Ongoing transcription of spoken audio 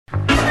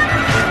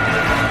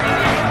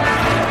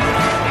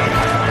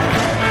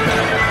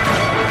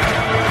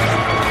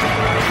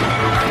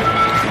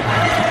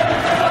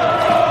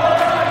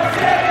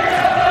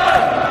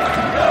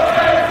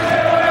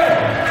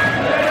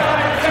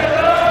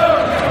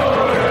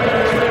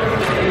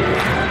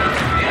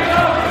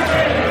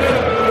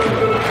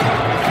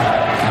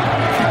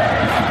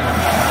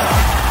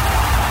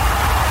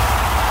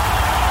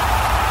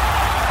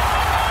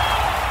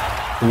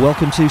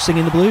Welcome to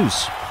Singing the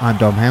Blues. I'm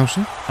Dom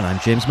Howson. And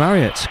I'm James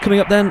Marriott. Coming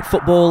up then,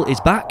 football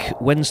is back.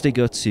 Wednesday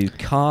go to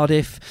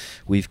Cardiff.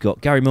 We've got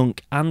Gary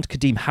Monk and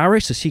Kadeem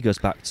Harris as he goes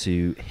back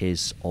to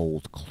his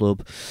old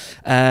club.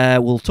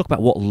 We'll talk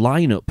about what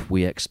lineup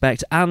we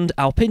expect, and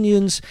our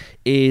opinions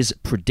is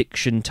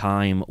prediction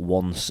time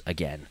once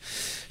again.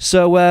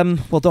 So,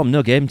 well, Dom,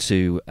 no game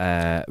to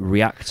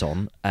react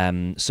on.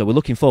 So we're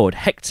looking forward.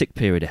 Hectic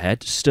period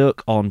ahead.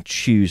 Stoke on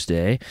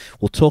Tuesday.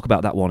 We'll talk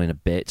about that one in a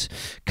bit.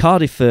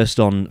 Cardiff first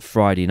on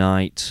Friday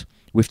night.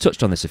 We've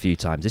touched on this a few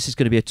times. This is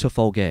going to be a tough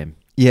old game.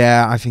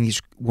 Yeah, I think it's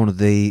one of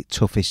the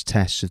toughest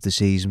tests of the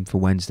season for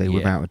Wednesday,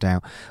 without a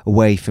doubt.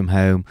 Away from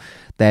home,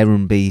 they're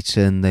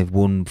unbeaten. They've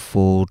won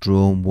 4,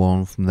 drawn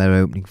 1 from their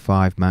opening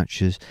 5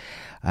 matches.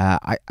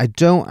 I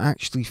don't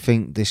actually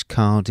think this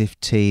Cardiff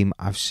team,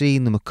 I've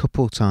seen them a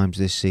couple of times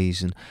this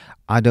season,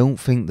 I don't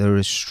think they're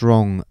as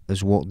strong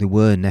as what they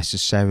were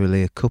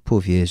necessarily a couple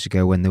of years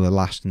ago when they were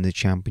last in the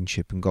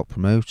Championship and got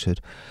promoted.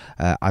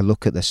 I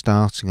look at their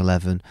starting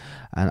 11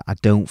 and I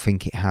don't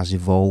think it has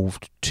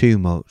evolved too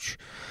much.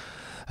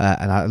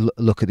 And I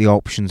look at the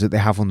options that they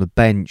have on the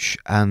bench,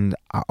 and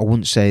I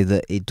wouldn't say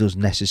that it does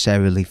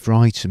necessarily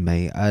frighten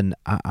me. And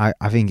I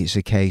think it's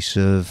a case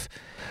of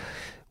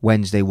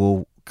Wednesday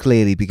will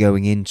clearly be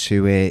going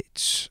into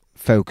it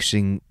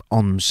focusing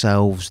on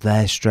themselves,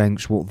 their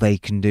strengths, what they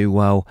can do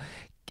well.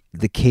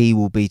 The key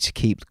will be to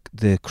keep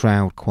the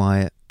crowd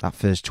quiet that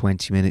first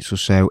 20 minutes or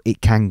so. It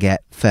can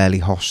get fairly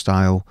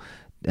hostile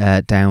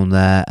down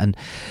there, and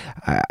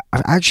I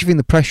actually think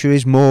the pressure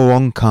is more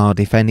on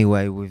Cardiff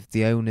anyway, with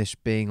the onus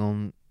being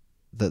on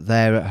that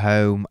they're at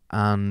home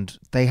and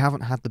they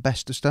haven't had the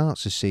best of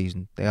starts this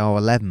season. They are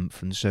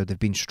 11th, and so they've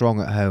been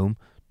strong at home,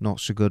 not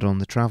so good on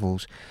the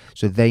travels.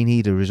 So they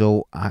need a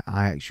result. I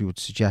actually would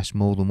suggest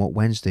more than what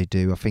Wednesday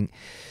do. I think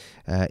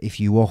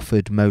if you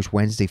offered most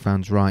Wednesday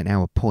fans right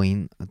now a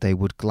point, they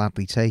would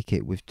gladly take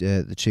it with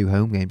the 2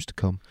 home games to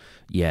come.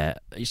 Yeah,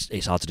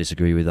 it's hard to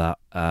disagree with that.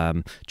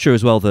 True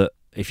as well that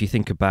if you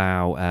think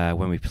about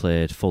when we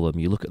played Fulham,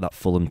 you look at that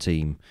Fulham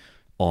team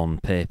on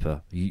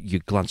paper, you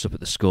glance up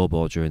at the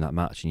scoreboard during that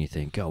match and you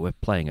think, oh, we're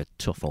playing a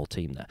tough old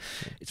team there.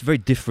 It's a very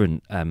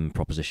different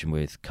proposition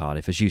with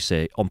Cardiff. As you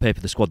say, on paper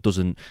the squad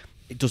doesn't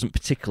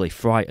particularly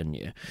frighten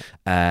you,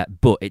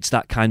 but it's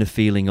that kind of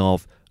feeling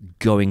of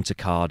going to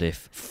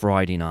Cardiff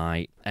Friday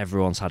night.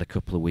 Everyone's had a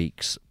couple of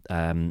weeks,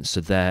 so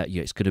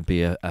it's going to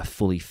be a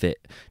fully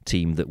fit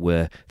team that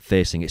we're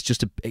facing.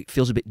 It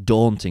feels a bit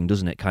daunting,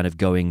 doesn't it? Kind of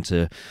going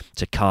to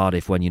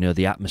Cardiff when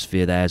the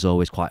atmosphere there is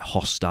always quite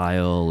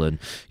hostile, and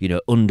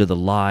under the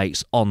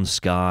lights on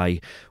Sky.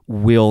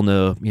 We all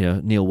know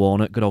Neil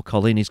Warnock, good old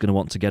Colin. He's going to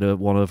want to get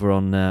one over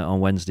on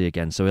Wednesday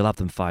again, so he'll have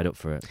them fired up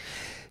for it.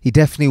 He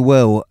definitely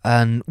will,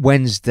 and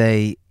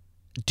Wednesday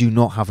do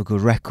not have a good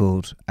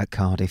record at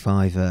Cardiff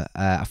either.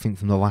 I think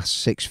from the last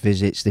 6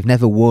 visits, they've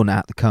never won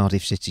at the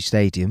Cardiff City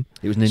Stadium.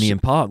 It was Ninian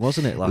Park,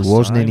 wasn't it, last time? It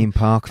was Ninian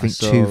Park, I think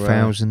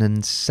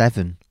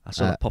 2007. I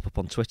saw that pop up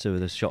on Twitter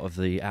with a shot of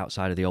the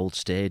outside of the old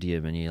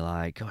stadium, and you're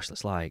like, gosh,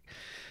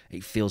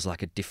 it feels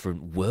like a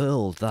different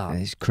world, that.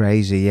 It's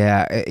crazy,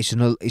 yeah. It's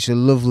a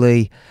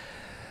lovely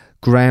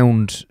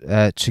ground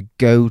to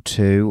go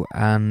to,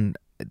 and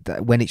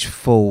when it's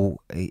full,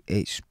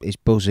 it's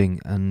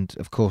buzzing, and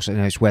of course,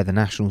 it's where the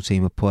national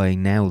team are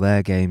playing now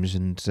their games,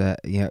 and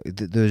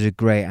there's a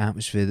great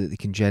atmosphere that they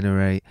can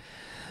generate.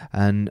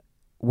 And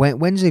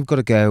Wednesday they've got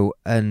to go,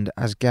 and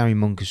as Gary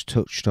Monk has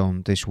touched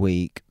on this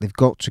week, they've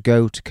got to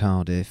go to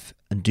Cardiff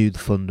and do the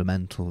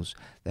fundamentals.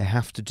 They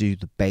have to do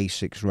the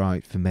basics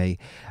right for me,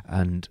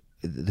 and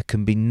there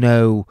can be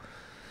no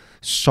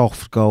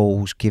soft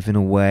goals given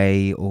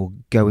away or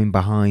going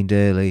behind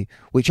early,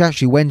 which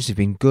actually Wednesday have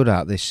been good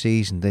at this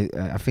season.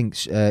 I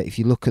think if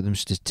you look at them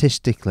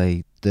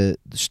statistically, the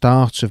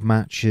start of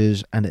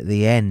matches and at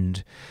the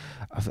end,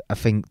 I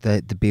think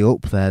they'd be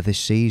up there this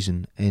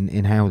season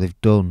in how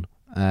they've done.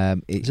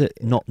 Is it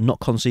not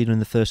conceding in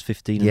the first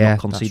 15 and not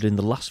conceding in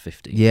the last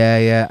 15?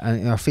 Yeah,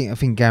 and I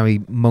think Gary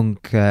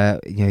Monk,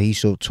 he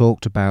sort of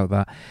talked about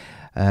that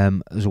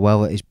as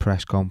well at his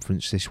press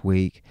conference this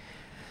week.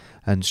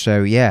 And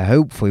so,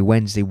 hopefully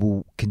Wednesday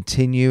will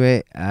continue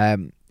it.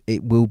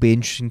 It will be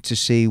interesting to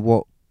see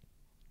what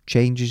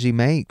changes he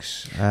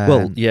makes.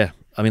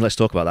 Let's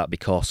talk about that,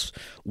 because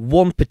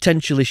one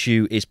potential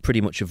issue is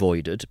pretty much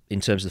avoided in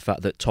terms of the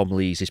fact that Tom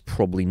Lees is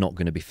probably not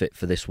going to be fit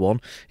for this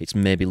one. It's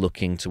maybe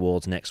looking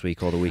towards next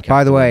week or the week after.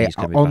 By the way,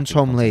 on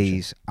Tom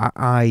Lees,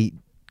 I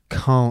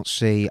can't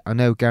see. I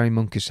know Gary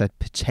Monk has said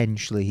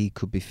potentially he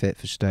could be fit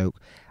for Stoke.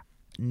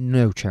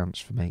 No chance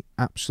for me.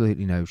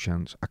 Absolutely no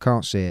chance. I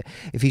can't see it.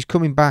 If he's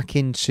coming back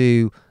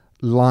into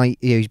light,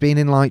 he's been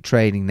in light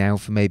training now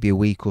for maybe a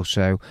week or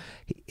so.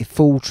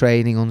 Full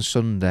training on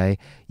Sunday.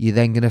 You're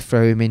then going to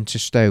throw him into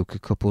Stoke a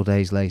couple of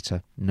days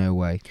later? No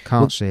way.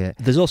 Can't see it.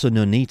 There's also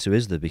no need to,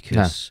 is there?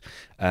 Because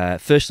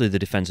firstly, the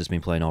defence has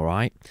been playing all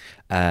right.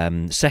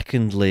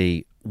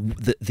 Secondly,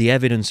 the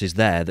evidence is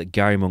there that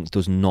Gary Monk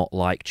does not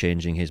like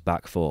changing his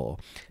back four.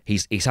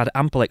 He's had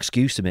ample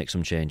excuse to make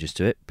some changes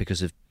to it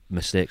because of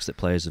mistakes that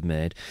players have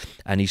made,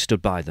 and he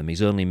stood by them.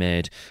 He's only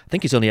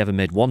ever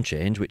made one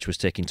change, which was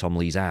taking Tom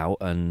Lees out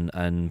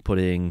and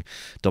putting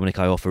Dominic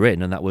Iorfa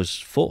in, and that was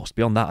forced.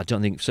 Beyond that, I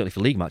don't think, certainly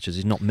for league matches,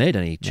 he's not made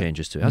any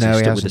changes to it. He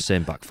stuck with the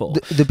same back four.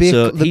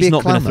 So he's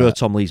not going to throw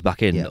Tom Lees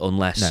back in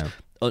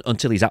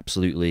until he's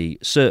absolutely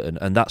certain,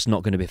 and that's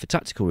not going to be for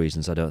tactical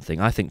reasons, I don't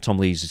think. I think Tom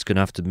Lees is going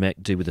to have to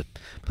make do with a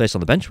place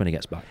on the bench when he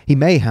gets back. He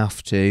may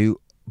have to,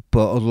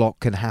 but a lot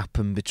can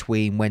happen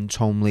between when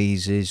Tom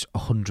Lees is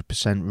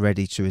 100%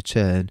 ready to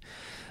return.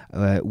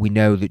 We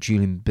know that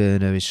Julian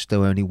Berner is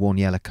still only one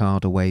yellow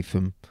card away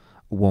from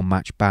a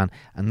one-match ban,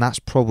 and that's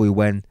probably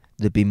when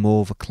there'd be more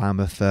of a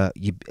clamour for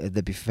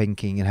they'd be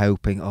thinking and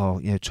hoping,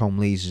 Tom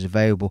Lees is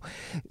available.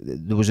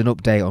 There was an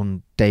update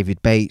on David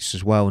Bates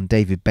as well, and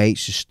David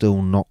Bates is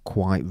still not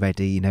quite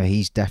ready.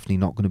 He's definitely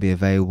not going to be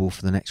available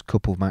for the next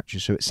couple of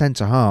matches. So at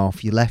centre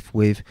half, you're left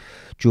with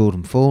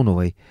Jordan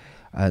Thornley.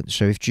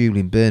 So if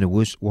Julian Berner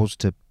was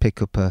to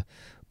pick up a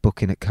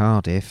booking at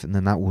Cardiff, and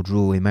then that would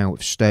rule him out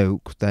of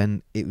Stoke,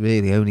 then it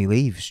really only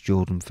leaves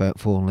Jordan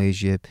Thornley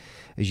as your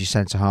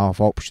centre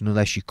half option,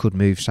 unless you could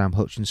move Sam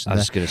Hutchinson. I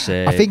was going to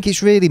say, I think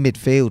it's really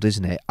midfield,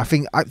 isn't it? I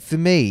think for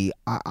me,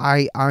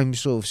 I'm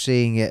sort of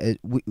seeing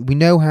it. We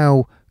know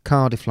how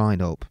Cardiff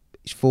line up.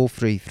 It's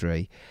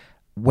 4-3-3.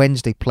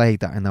 Wednesday played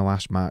that in their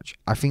last match.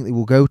 I think they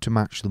will go to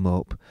match them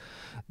up.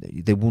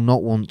 They will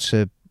not want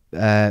to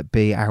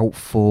be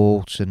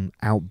outfought and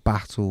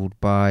outbattled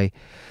by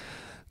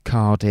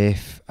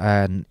Cardiff,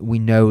 and we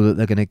know that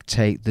they're going to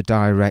take the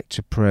direct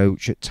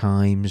approach at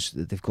times.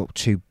 They've got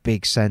two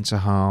big centre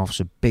halves,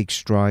 a big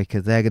striker.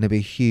 They're going to be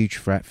a huge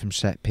threat from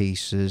set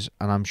pieces,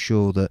 and I'm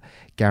sure that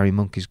Gary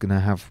Monk is going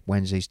to have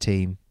Wednesday's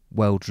team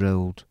well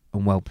drilled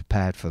and well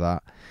prepared for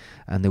that,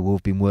 and they will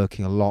have been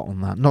working a lot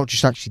on that, not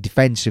just actually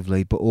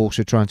defensively, but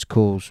also trying to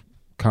cause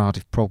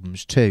Cardiff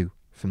problems too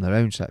from their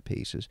own set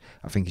pieces.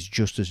 I think is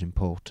just as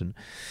important,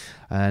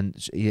 and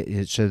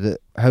so that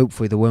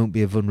hopefully there won't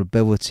be a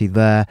vulnerability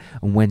there,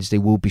 and Wednesday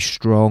will be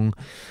strong.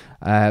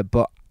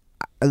 But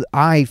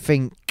I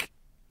think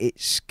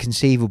it's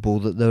conceivable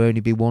that there'll only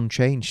be one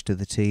change to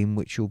the team,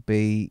 which will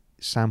be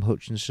Sam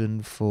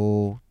Hutchinson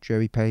for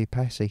Joey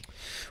Pelupessy.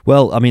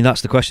 Well, I mean,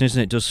 that's the question,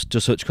 isn't it?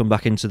 Does Hutch come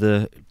back into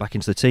the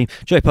team?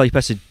 Joey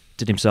Pelupessy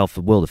did himself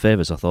a world of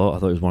favours, I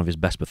thought. It was one of his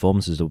best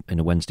performances in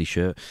a Wednesday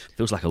shirt.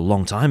 Feels like a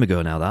long time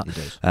ago now, that. It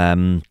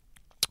does.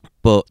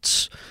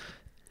 But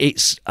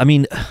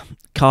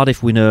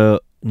Cardiff, we know,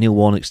 Neil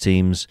Warnock's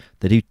teams,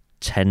 they do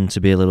tend to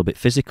be a little bit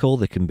physical.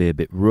 They can be a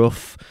bit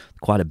rough.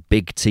 Quite a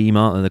big team,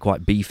 aren't they? They're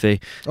quite beefy.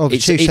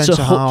 It's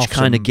a Hutch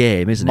kind of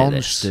game, isn't it?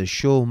 Monsters,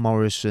 Sean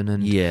Morrison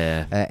and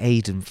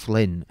Aidan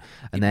Flint.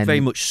 And then very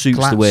much suits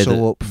Glatzel the way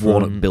that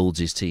Warnock builds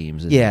his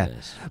teams.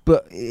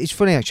 But it's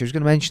funny, actually. I was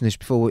going to mention this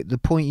before. The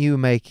point you were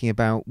making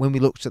about when we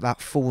looked at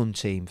that Fulham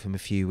team from a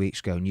few weeks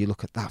ago, and you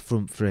look at that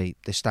front three,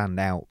 they stand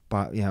out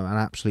by an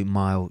absolute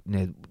mile.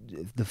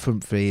 The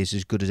front three is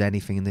as good as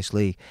anything in this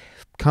league.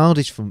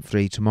 Cardiff's front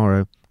three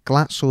tomorrow.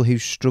 Glatzel,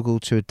 who's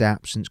struggled to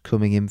adapt since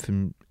coming in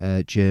from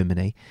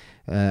Germany,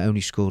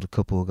 only scored a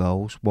couple of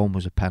goals. One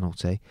was a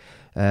penalty.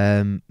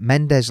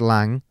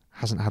 Mendes-Lang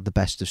hasn't had the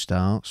best of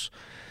starts.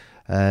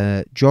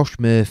 Josh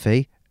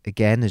Murphy,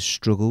 again, has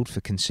struggled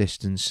for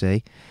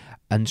consistency.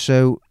 And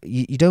so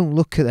you don't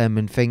look at them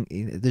and think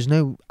there's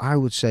no, I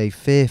would say,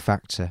 fear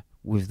factor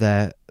with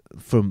their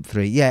front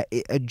three. Yeah,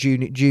 a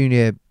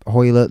junior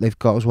Hoylett they've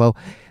got as well.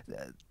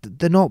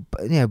 They're not,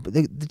 they're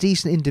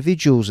decent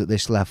individuals at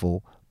this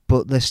level,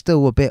 but they're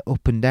still a bit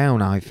up and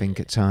down, I think,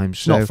 at times.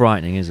 It's not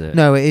frightening, is it?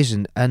 No, it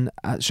isn't. And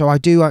so I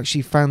do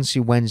actually fancy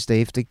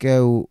Wednesday if they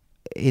go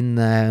in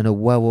there and are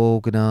well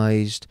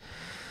organised.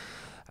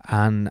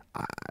 And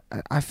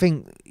I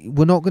think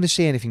we're not going to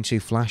see anything too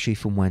flashy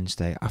from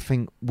Wednesday. I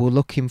think we're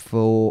looking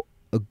for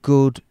a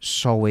good,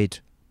 solid,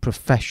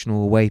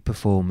 professional away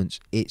performance.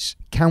 It's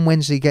can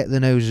Wednesday get the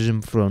noses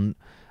in front,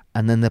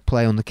 and then they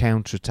play on the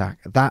counter attack.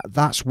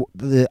 That's what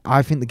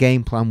I think the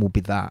game plan will be.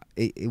 That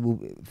it will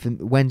for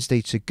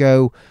Wednesday to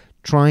go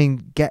try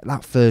and get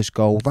that first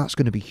goal. That's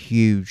going to be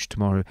huge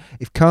tomorrow.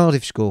 If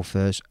Cardiff score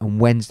first and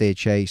Wednesday are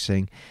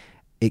chasing,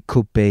 it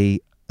could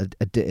be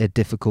a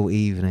difficult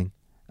evening.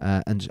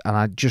 And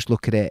I just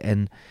look at it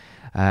and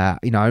I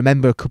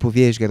remember a couple of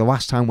years ago the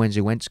last time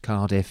Wednesday went to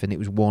Cardiff and it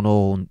was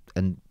 1-1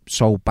 and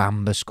Sol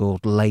Bamba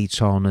scored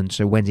late on, and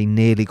so Wednesday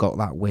nearly got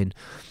that win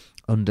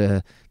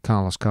under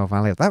Carlos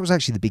Carvalho. That was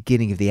actually the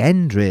beginning of the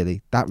end,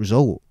 really, that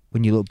result,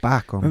 when you look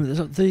back on.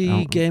 Remember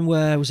the game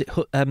where, was it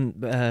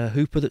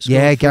Hooper that scored?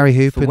 Yeah, Gary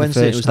Hooper for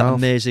Wednesday. It was half. that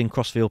amazing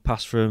crossfield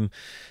pass from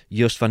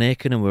Joost van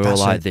Aken, and we were all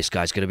like, this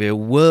guy's going to be a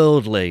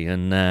worldly,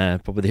 and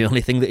probably the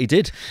only thing that he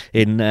did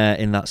in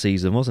that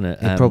season, wasn't it?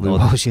 It probably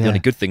was, yeah. The only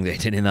good thing that he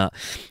did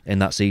in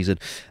that season.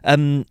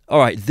 All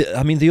right,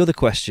 the other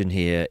question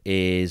here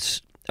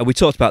is, and we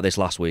talked about this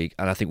last week,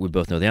 and I think we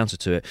both know the answer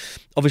to it.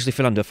 Obviously,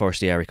 Fernando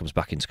Forestieri comes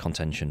back into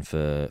contention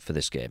for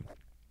this game.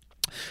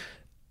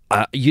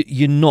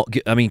 You're not.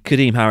 I mean,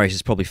 Kadeem Harris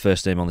is probably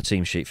first name on the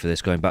team sheet for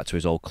this. Going back to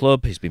his old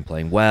club, he's been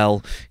playing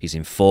well. He's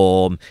in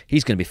form.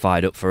 He's going to be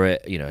fired up for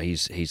it. You know,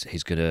 his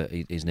name's going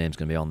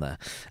to be on there.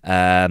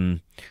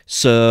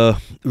 So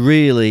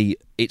really,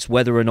 it's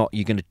whether or not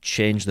you're going to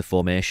change the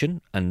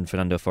formation, and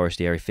Fernando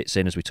Forestieri fits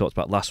in, as we talked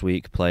about last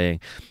week, playing,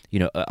 you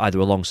know, either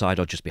alongside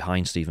or just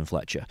behind Stephen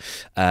Fletcher,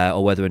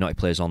 or whether or not he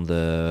plays on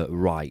the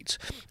right.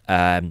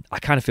 I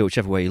kind of feel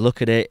whichever way you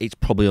look at it, it's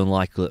probably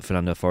unlikely that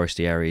Fernando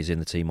Forestieri is in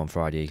the team on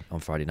Friday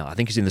night. I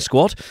think he's in the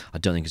squad. I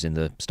don't think he's in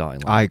the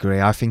starting line. I agree.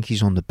 I think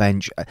he's on the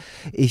bench.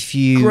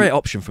 Great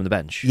option from the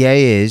bench. Yeah,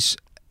 he is.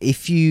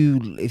 If you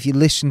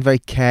listen very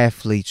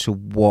carefully to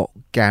what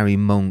Gary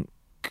Monk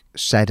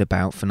said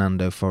about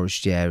Fernando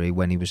Forestieri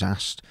when he was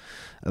asked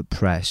at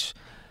press,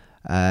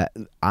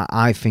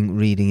 I think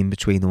reading in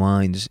between the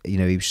lines, you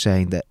know, he was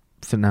saying that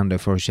Fernando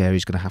Forestieri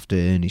is going to have to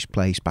earn his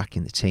place back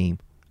in the team,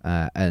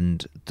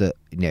 and that,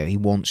 you know, he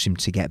wants him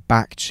to get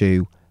back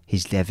to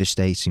his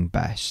devastating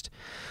best.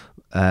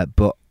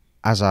 But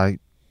as I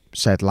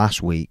said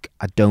last week,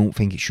 I don't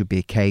think it should be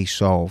a case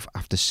of,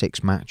 after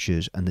 6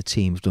 matches and the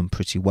team's done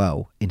pretty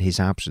well in his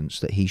absence,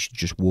 that he should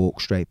just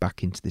walk straight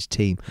back into this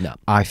team. No.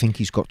 I think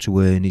he's got to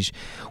earn his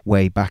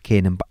way back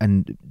in,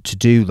 and to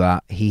do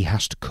that, he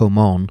has to come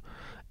on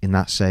in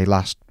that, say,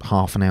 last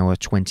half an hour,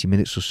 20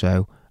 minutes or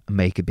so, and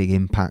make a big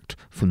impact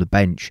from the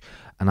bench.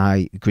 And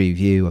I agree with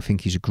you. I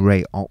think he's a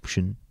great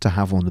option to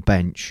have on the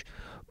bench,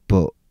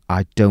 but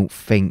I don't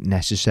think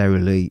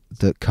necessarily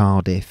that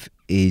Cardiff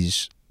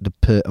is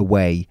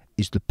away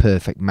is the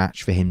perfect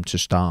match for him to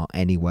start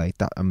anyway.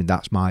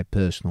 That's my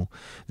personal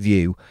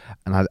view,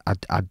 and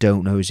I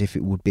don't know as if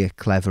it would be a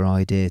clever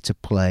idea to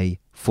play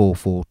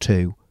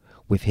 4-4-2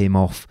 with him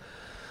off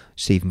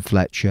Stephen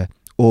Fletcher,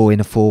 or in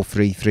a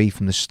 4-3-3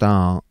 from the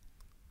start,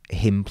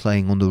 him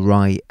playing on the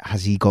right.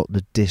 Has he got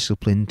the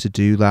discipline to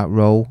do that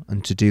role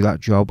and to do that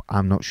job?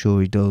 I'm not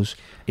sure he does.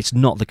 It's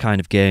not the kind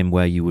of game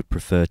where you would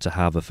prefer to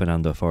have a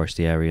Fernando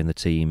Forestieri in the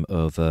team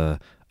over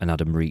an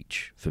Adam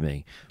Reach for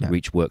me. No.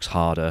 Reach works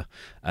harder.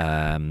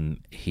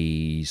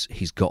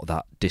 He's got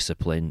that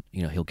discipline.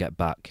 You know, he'll get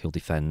back, he'll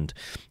defend,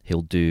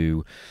 he'll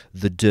do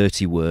the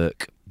dirty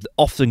work.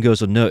 Often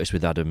goes unnoticed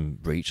with Adam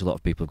Reach. A lot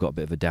of people have got a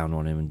bit of a down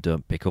on him and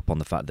don't pick up on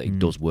the fact that he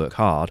does work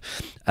hard.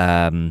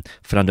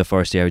 Fernando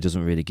Forestieri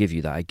doesn't really give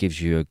you that. It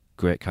gives you a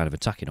great kind of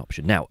attacking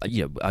option. Now,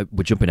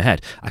 we're jumping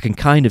ahead. I can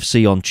kind of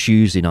see on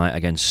Tuesday night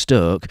against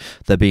Stoke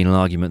there being an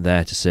argument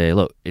there to say,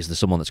 look, is there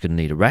someone that's going to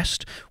need a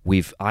rest?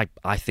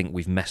 I think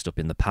we've messed up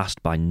in the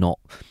past by not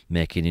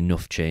making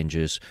enough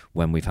changes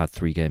when we've had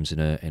 3 games in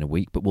a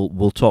week. But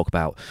we'll talk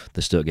about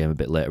the Stoke game a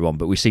bit later on.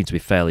 But we seem to be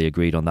fairly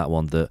agreed on that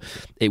one, that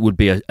it would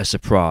be a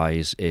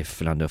surprise if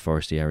Fernando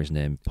Forestieri's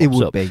name pops up. It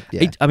would be.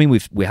 Yeah.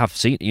 We have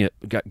seen,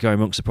 Gary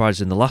Monk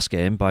surprised in the last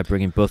game by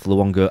bringing both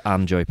Luongo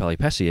and Joey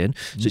Pelipesi in,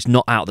 so it's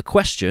not out of the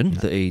question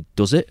that he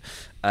does it.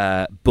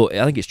 But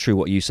I think it's true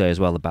what you say as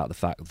well about the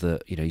fact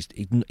that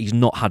he's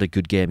not had a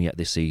good game yet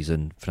this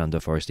season. Fernando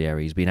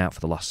Forestieri, he's been out for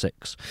the last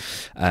 6.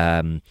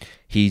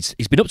 He's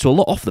been up to a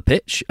lot off the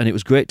pitch, and it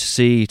was great to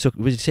see. Did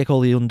he take all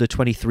the under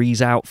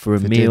 23s out for a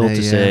meal dinner,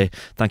 to say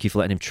thank you for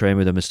letting him train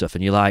with them and stuff?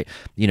 And you're like,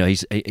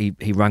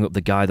 he rang up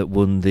the guy that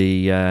won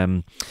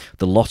the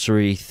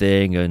lottery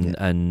thing,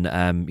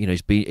 and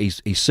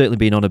he's certainly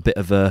been on a bit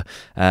of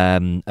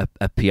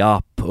a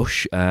PR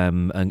push,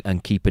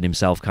 and keeping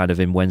himself kind of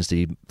in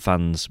Wednesday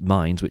fans'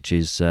 minds, which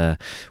is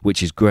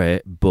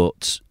great,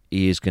 but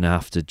he is going to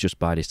have to just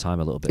bide his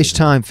time a little bit. It's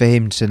time for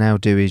him to now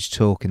do his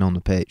talking on the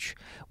pitch.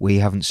 We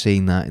haven't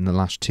seen that in the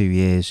last 2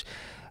 years.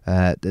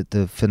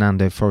 The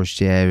Fernando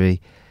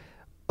Forestieri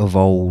of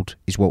old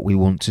is what we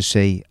want to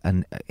see,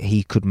 and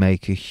he could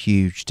make a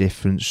huge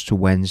difference to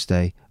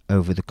Wednesday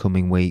over the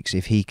coming weeks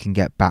if he can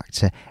get back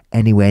to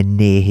anywhere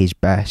near his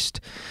best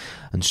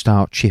and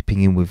start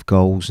chipping in with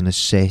goals and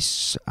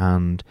assists.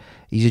 And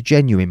he's a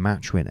genuine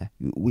match winner.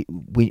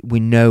 We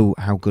know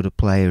how good a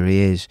player he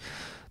is.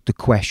 The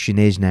question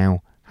is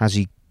now, has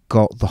he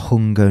got the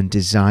hunger and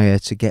desire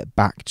to get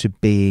back to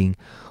being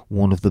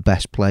one of the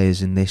best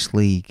players in this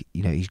league?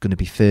 He's going to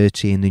be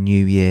 30 in the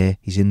new year.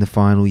 He's in the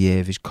final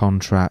year of his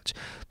contract.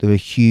 There are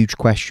huge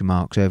question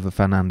marks over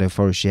Fernando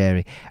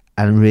Forestieri,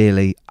 and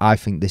really, I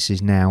think this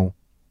is now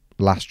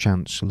last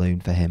chance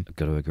saloon for him. I've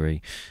got to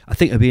agree. I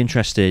think it'd be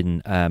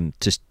interesting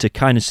to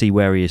kind of see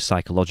where he is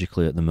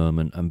psychologically at the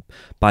moment, and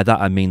by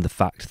that I mean the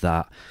fact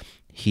that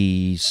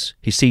his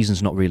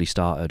season's not really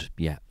started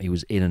yet. He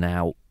was in and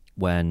out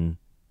when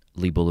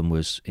Lee Bullen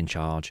was in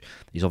charge.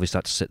 He's obviously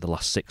had to sit the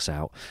last 6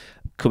 out.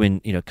 Coming,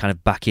 kind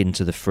of back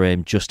into the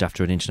frame just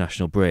after an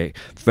international break,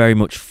 very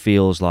much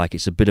feels like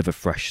it's a bit of a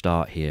fresh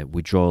start here.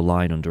 We draw a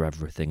line under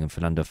everything, and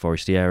Fernando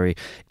Forestieri,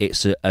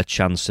 it's a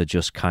chance to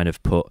just kind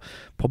of put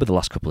probably the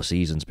last couple of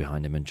seasons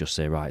behind him and just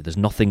say, right, there's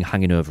nothing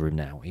hanging over him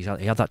now. He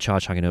had that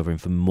charge hanging over him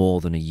for more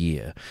than a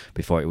year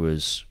before it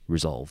was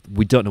resolved.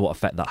 We don't know what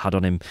effect that had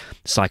on him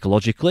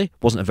psychologically.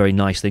 Wasn't a very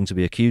nice thing to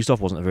be accused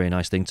of. Wasn't a very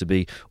nice thing to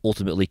be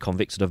ultimately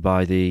convicted of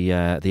by the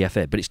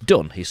FA. But it's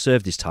done. He's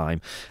served his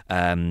time.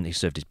 He's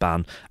served his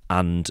ban,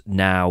 and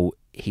now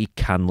he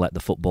can let the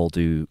football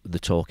do the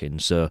talking.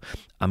 So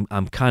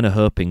I'm kind of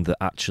hoping that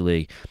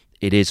actually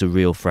it is a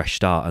real fresh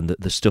start, and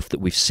that the stuff that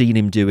we've seen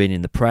him doing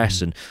in the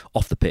press and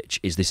off the pitch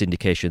is this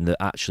indication that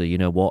actually, you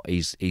know what,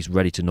 he's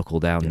ready to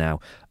knuckle down now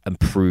and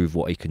prove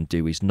what he can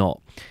do. He's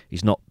not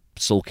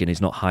sulking,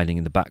 he's not hiding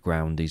in the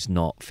background, he's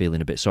not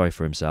feeling a bit sorry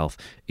for himself.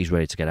 He's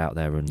ready to get out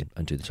there and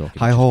do the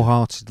talking. I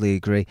wholeheartedly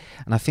agree.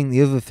 And I think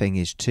the other thing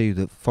is too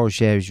that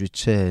Forestieri's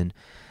return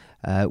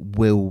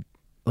will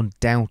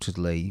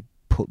undoubtedly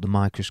put the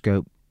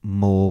microscope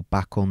more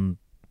back on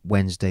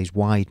Wednesday's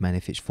wide men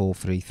if it's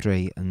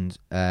 4-3-3, and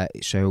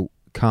so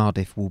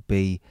Cardiff will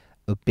be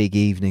a big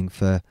evening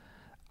for,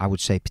 I would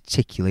say,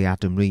 particularly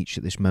Adam Reach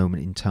at this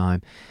moment in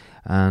time.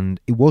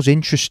 And it was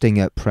interesting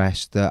at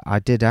press that I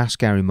did ask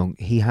Gary Monk.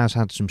 He has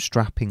had some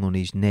strapping on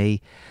his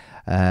knee,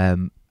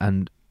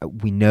 and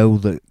we know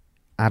that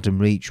Adam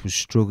Reach was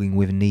struggling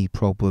with a knee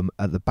problem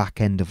at the back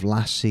end of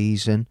last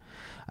season,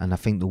 and I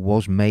think there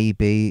was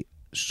maybe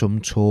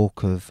some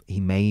talk of he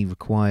may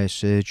require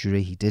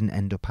surgery. He didn't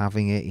end up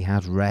having it. He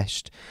had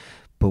rest.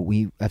 But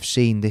we have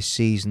seen this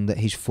season that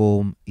his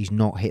form, he's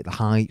not hit the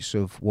heights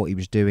of what he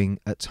was doing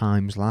at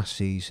times last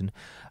season.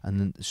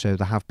 And so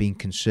there have been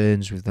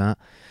concerns with that.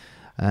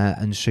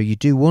 And so you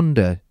do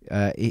wonder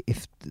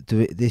if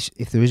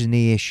there is a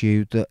knee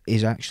issue that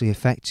is actually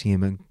affecting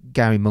him. And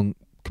Gary Monk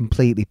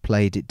completely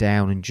played it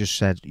down and just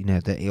said,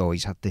 that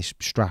he's had this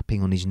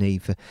strapping on his knee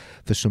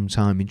for some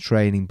time in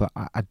training. But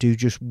I do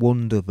just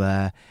wonder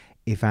there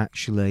if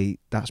actually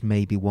that's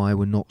maybe why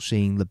we're not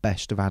seeing the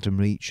best of Adam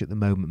Reach at the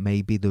moment.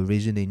 Maybe there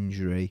is an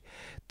injury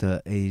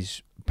that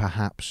is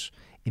perhaps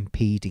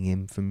impeding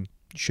him from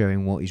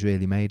showing what he's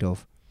really made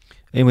of.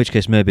 In which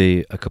case,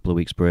 maybe a couple of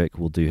weeks' break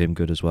will do him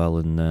good as well,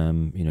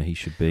 and he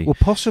should be. Well,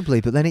 possibly,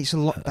 but then it's a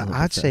lot.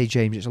 I'd say,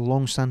 James, it's a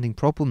long-standing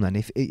problem. Then,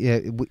 if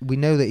we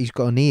know that he's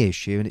got a knee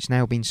issue, and it's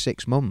now been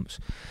 6 months,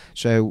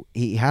 so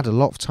he had a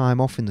lot of time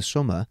off in the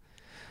summer,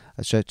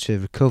 so to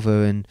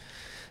recover and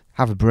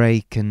have a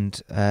break,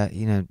 and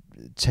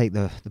take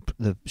the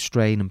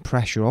strain and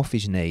pressure off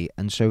his knee.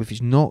 And so if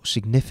it's not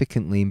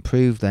significantly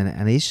improved then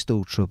and is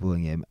still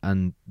troubling him,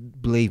 and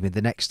believe me,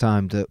 the next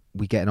time that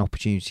we get an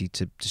opportunity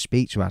to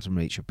speak to Adam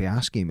Reach, I'll be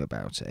asking him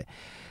about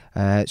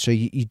it. So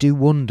you do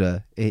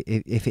wonder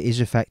if it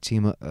is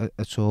affecting him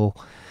at all.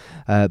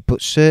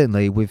 But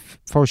certainly with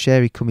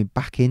Forestieri coming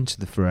back into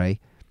the fray,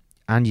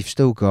 and you've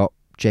still got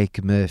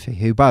Jacob Murphy,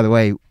 who, by the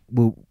way,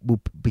 will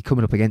be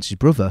coming up against his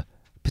brother.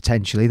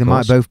 Potentially, they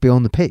might both be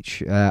on the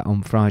pitch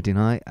on Friday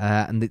night,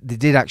 and they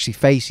did actually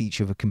face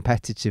each other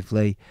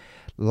competitively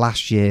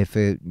last year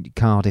for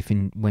Cardiff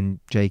when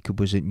Jacob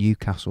was at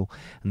Newcastle,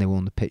 and they were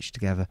on the pitch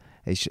together.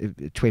 It's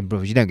twin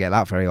brothers. You don't get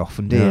that very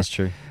often, do you? That's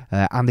true.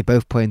 And they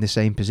both play in the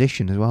same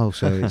position as well,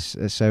 so it's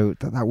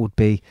that would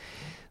be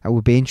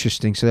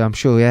interesting. So I'm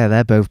sure,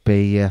 they'll both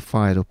be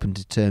fired up and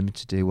determined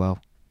to do well.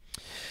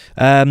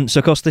 So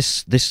of course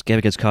this game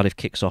against Cardiff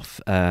kicks off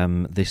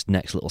this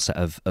next little set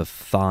of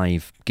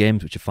 5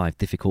 games, which are 5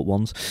 difficult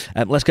ones.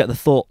 Let's get the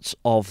thoughts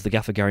of the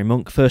gaffer Gary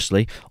Monk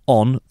firstly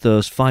on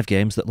those 5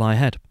 games that lie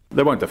ahead.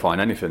 They won't define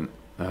anything,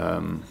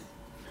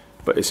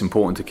 but it's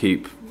important to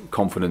keep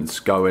confidence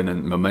going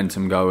and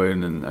momentum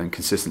going and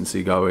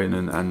consistency going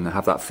and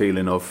have that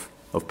feeling of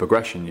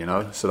progression,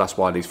 so that's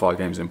why these 5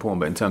 games are important.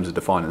 But in terms of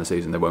defining the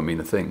season, they won't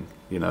mean a thing,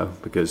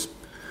 because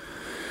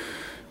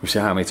we've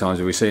seen how many times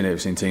have we seen it.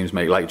 We've seen teams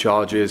make late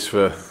charges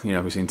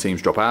we've seen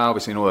teams drop out,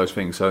 we've seen all those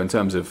things. So in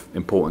terms of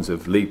importance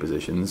of league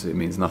positions, it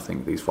means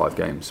nothing, these 5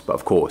 games. But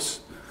of course,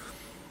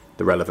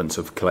 the relevance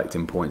of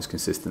collecting points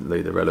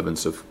consistently, the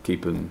relevance of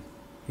keeping,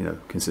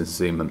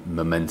 consistency and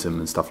momentum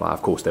and stuff like that,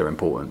 of course they're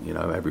important.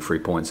 Every 3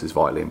 points is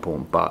vitally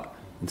important. But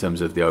in terms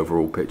of the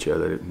overall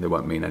picture, they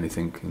won't mean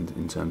anything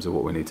in terms of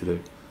what we need to do.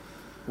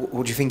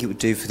 What do you think it would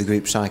do for the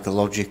group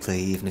psychologically,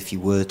 even if you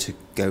were to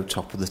go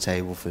top of the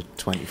table for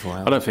 24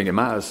 hours? I don't think it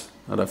matters.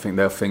 I don't think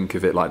they'll think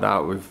of it like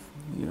that.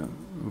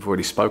 We've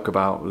already spoke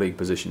about league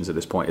positions at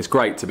this point. It's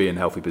great to be in a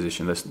healthy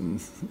position. Let's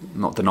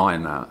not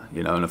denying that,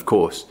 And of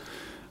course,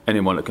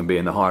 anyone that can be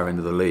in the higher end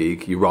of the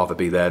league, you'd rather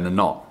be there than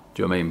not.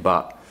 Do you know what I mean?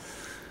 But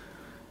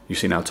you've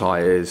seen how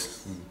tight it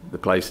is. The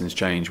placings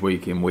change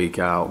week in, week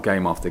out,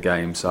 game after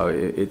game. So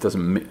it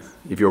doesn't.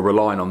 If you're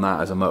relying on that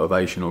as a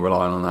motivation or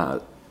relying on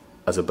that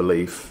as a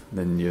belief,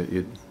 then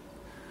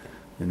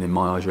and in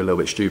my eyes, you're a little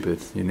bit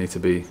stupid. You need to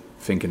be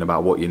thinking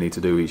about what you need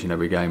to do each and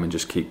every game and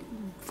just keep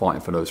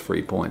fighting for those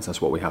 3 points. That's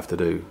what we have to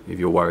do. If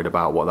you're worried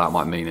about what that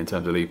might mean in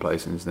terms of league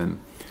placings, then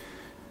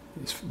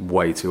it's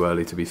way too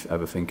early to be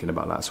ever thinking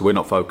about that. So we're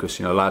not focused.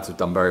 Lads have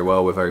done very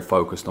well. We're very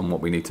focused on what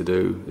we need to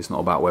do. It's not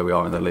about where we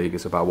are in the league.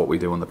 It's about what we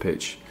do on the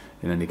pitch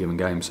in any given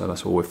game. So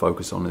that's all we're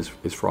focused on is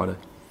Friday.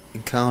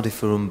 In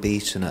Cardiff are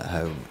unbeaten at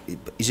home.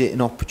 Is it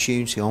an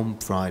opportunity on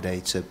Friday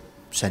to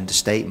send a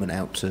statement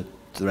out to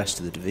the rest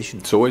of the division.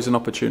 It's always an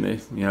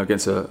opportunity,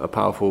 against a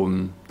powerful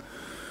and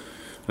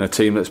a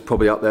team that's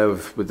probably up there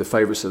with the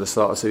favourites at the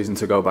start of the season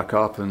to go back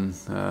up, and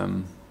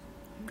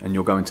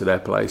you're going to their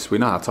place. We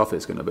know how tough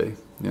it's going to be.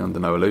 Under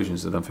no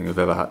illusions, I don't think I've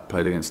ever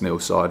played against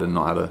Neil's side and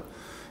not had an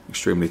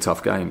extremely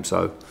tough game.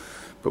 So,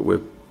 but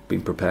we've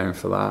been preparing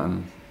for that,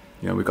 and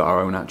we've got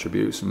our own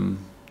attributes, and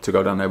to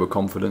go down there with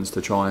confidence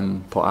to try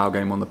and put our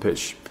game on the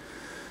pitch,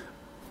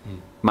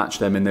 match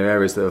them in their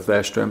areas of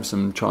their strengths,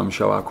 and try and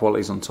show our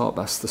qualities on top.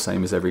 That's the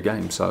same as every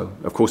game. So,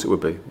 of course, it would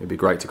be. It'd be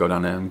great to go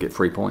down there and get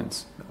 3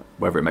 points.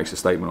 Whether it makes a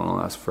statement or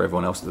not, that's for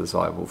everyone else to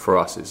decide. Well, for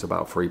us, it's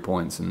about 3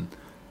 points and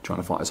trying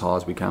to fight as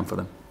hard as we can for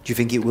them. Do you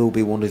think it will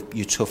be one of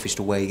your toughest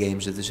away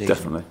games of the season?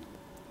 Definitely.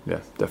 Yeah,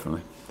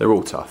 definitely. They're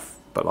all tough,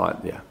 but like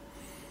I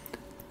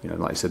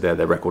said,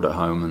 their record at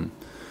home and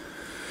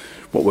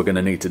what we're going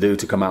to need to do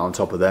to come out on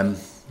top of them,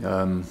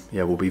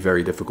 will be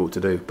very difficult to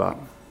do. But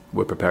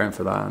we're preparing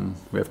for that, and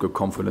we have good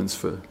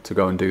confidence to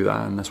go and do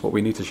that, and that's what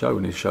we need to show.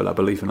 We need to show that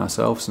belief in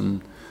ourselves,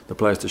 and the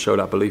players to show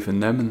that belief in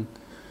them,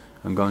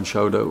 and go and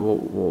show that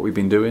what we've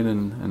been doing,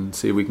 and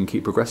see if we can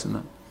keep progressing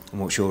that.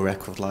 And what's your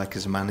record like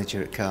as a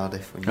manager at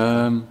Cardiff?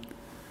 Don't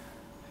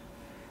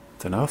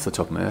know off the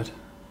top of my head. I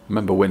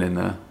remember winning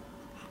there,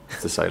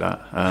 to say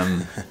that,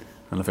 and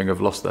I think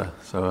I've lost there.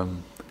 So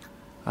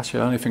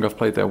actually, I only think I've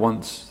played there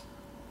once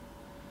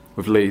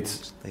with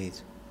Leeds.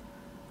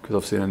 Because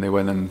obviously then they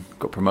went and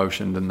got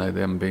promotion, and they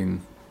haven't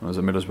been. When I was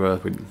at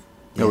Middlesbrough,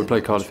 we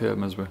played Cardiff here at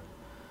Middlesbrough,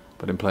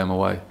 but didn't play them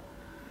away.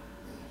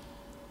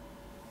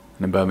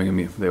 And in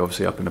Birmingham, they're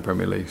obviously up in the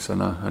Premier League, so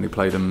no, I only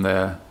played them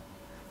their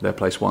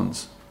place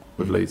once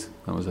with Leeds.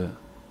 That was it.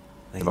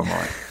 If I'm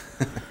right.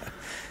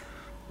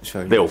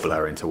 They all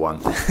blur into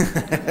one.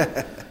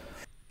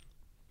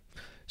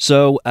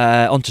 So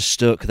on to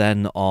Stoke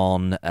then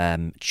on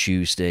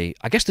Tuesday.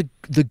 I guess the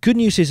good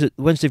news is that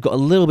Wednesday they've got a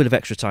little bit of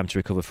extra time to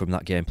recover from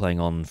that game, playing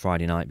on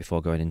Friday night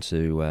before going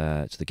into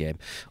to the game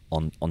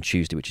on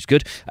Tuesday, which is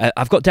good.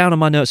 I've got down on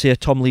my notes here,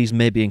 Tom Lees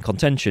may be in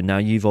contention. Now,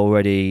 you've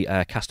already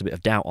cast a bit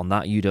of doubt on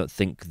that. You don't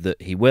think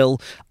that he will.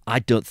 I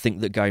don't think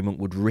that Gary Monk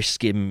would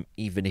risk him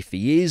even if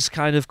he is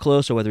kind of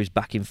close, or whether he's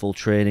back in full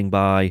training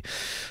by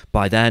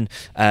then.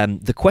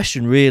 The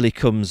question really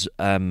comes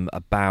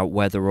about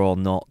whether or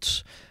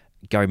not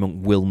Gary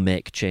Monk will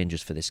make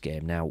changes for this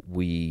game. Now,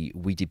 we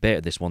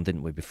debated this one,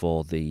 didn't we,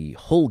 before the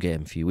Hull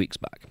game a few weeks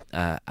back,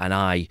 and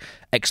I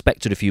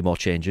expected a few more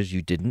changes.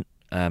 You didn't,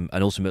 and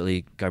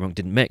ultimately Gary Monk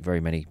didn't make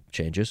very many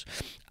changes,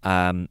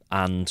 and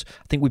I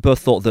think we both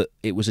thought that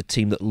it was a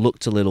team that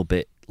looked a little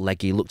bit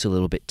leggy, looked a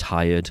little bit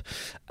tired.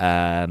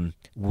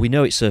 We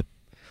know it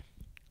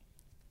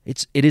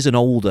is an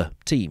older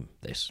team.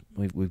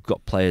 We've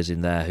got players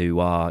in there who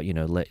are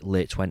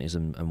late 20s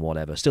and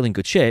whatever, still in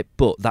good shape,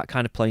 but that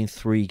kind of playing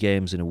 3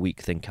 games in a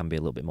week thing can be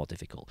a little bit more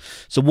difficult.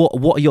 So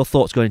what are your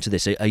thoughts going into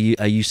this? Are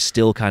you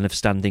still kind of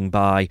standing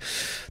by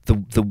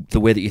the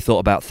way that you thought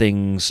about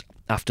things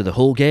after the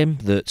Hull game?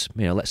 That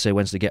let's say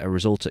Wednesday get a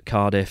result at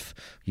Cardiff,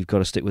 you've got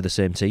to stick with the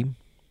same team.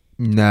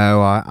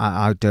 No,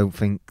 I don't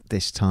think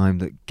this time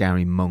that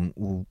Gary Monk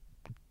will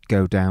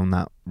go down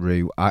that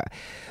route. I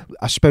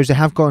suppose they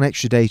have got an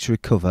extra day to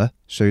recover,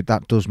 so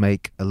that does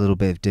make a little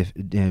bit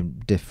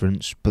of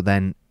difference. But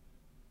then,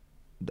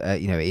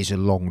 it is a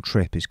long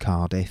trip, is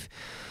Cardiff.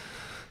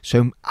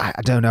 So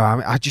I don't know.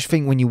 I just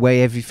think when you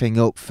weigh everything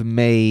up, for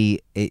me,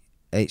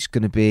 it's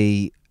going to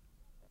be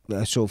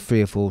sort of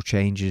 3 or 4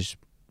 changes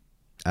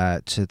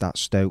to that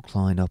Stoke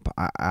lineup.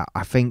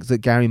 I think that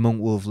Gary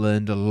Monk will have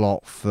learned a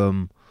lot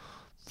from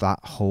that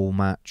whole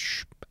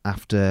match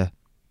after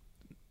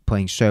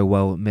playing so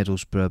well at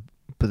Middlesbrough,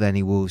 but then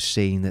he will have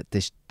seen that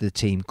the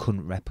team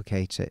couldn't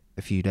replicate it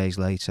a few days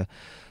later.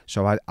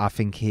 So I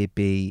think he'd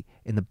be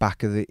in the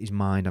back of his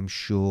mind, I'm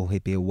sure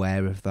he'd be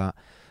aware of that.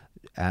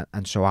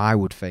 And so I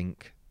would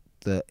think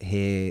that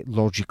he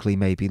logically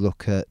maybe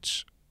look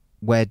at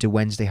where do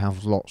Wednesday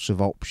have lots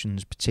of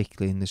options,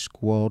 particularly in the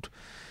squad.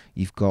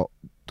 You've got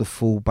the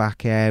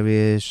full-back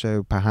area,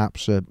 so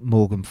perhaps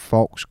Morgan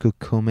Fox could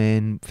come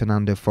in.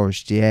 Fernando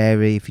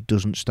Forestieri, if he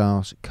doesn't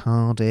start at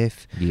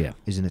Cardiff,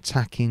 is an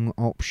attacking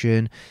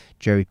option.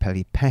 Joey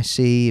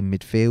Pelli-Pessi in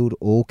midfield,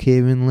 or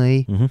Kieran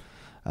Lee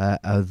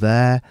are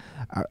there.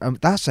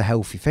 That's a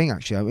healthy thing,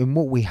 actually. I mean,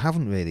 what we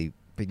haven't really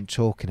been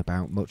talking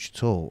about much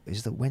at all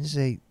is that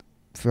Wednesday,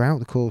 throughout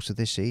the course of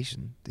this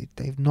season,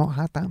 they've not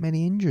had that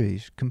many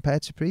injuries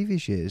compared to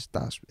previous years.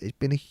 It's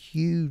been a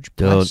huge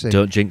blessing.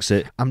 Don't jinx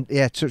it.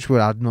 Touch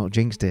wood, I've not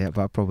jinxed it,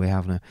 but I probably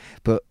haven't.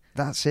 But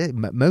that's it.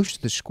 Most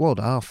of the squad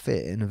are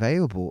fit and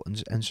available,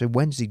 and so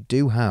Wednesday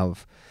do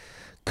have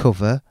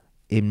cover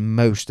in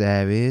most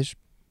areas.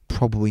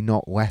 Probably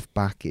not left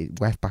back.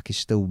 Left back is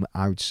still,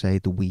 I would say,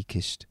 the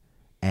weakest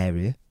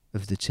area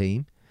of the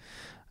team,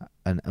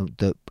 and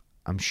that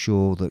I'm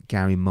sure that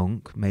Gary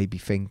Monk may be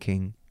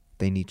thinking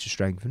they need to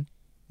strengthen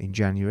in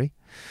January.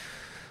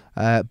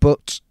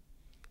 But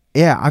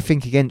yeah, I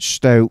think against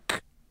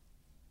Stoke,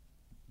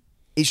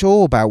 it's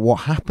all about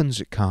what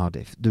happens at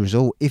Cardiff. The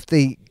result, if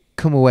they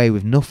come away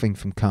with nothing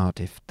from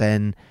Cardiff,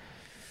 then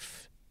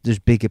there's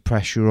bigger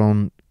pressure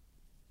on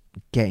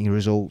getting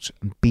results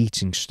and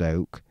beating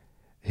Stoke,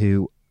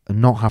 who are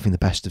not having the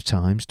best of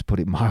times, to put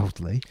it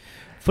mildly.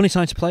 Funny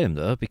time to play them,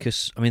 though,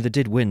 because, I mean, they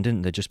did win,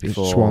 didn't they, just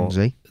before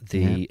Swansea,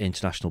 the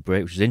international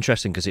break, which was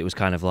interesting because it was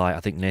kind of like,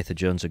 I think Nathan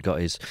Jones had got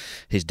his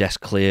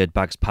desk cleared,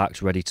 bags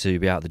packed, ready to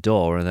be out the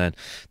door, and then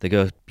they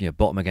go,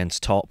 bottom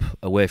against top,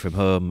 away from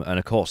home, and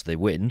of course they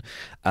win.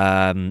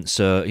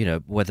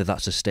 So, whether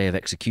that's a stay of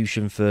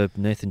execution for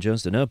Nathan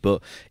Jones, I don't know,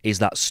 but is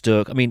that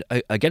Stoke? I mean,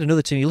 again,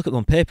 another team, you look at them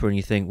on paper and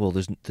you think, well,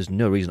 there's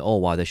no reason at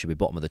all why they should be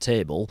bottom of the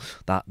table.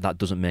 That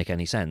doesn't make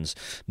any sense.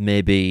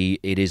 Maybe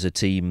it is a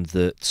team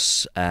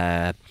that's...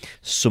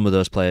 some of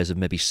those players have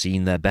maybe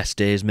seen their best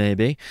days,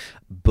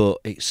 but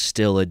it's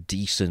still a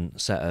decent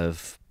set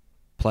of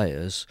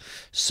players.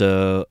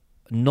 So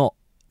not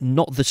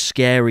the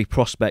scary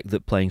prospect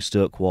that playing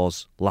Stoke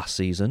was last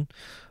season,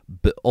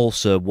 but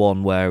also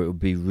one where it would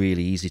be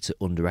really easy to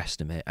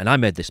underestimate. And I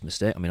made this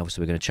mistake. I mean,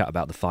 obviously we're going to chat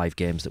about the 5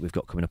 games that we've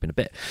got coming up in a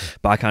bit,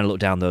 but I kind of look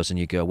down those and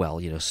you go, well,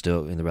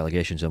 Stoke in the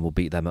relegation zone will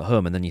beat them at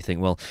home, and then you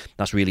think, well,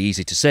 that's really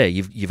easy to say.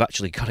 You've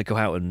actually got to go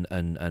out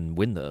and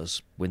win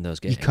those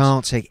games. You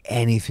can't take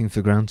anything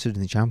for granted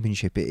in the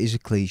Championship. It is a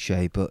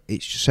cliche, but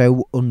it's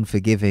so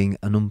unforgiving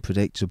and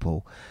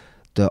unpredictable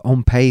that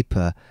on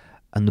paper,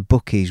 and the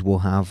bookies will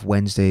have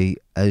Wednesday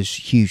as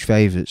huge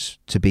favourites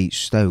to beat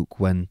Stoke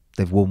when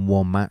they've won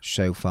one match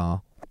so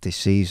far this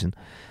season.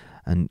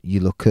 And you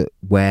look at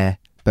where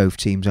both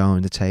teams are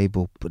in the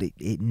table, but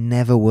it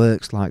never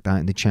works like that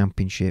in the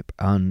Championship,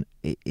 and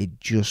it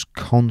just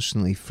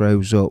constantly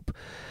throws up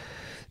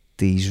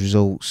these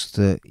results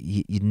that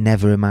you'd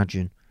never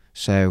imagine.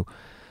 So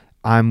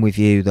I'm with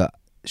you that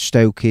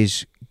Stoke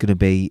is going to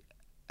be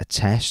a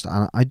test,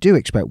 and I do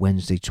expect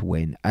Wednesday to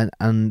win,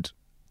 and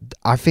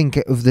I think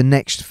of the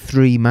next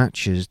 3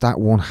 matches,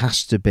 that one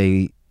has to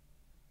be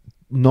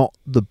not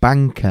the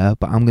banker,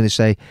 but I'm going to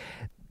say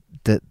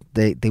that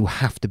they will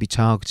have to be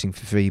targeting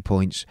for 3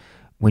 points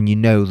when you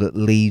know that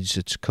Leeds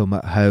are to come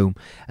at home,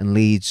 and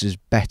Leeds'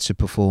 better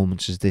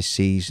performances this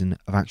season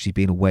have actually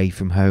been away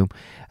from home,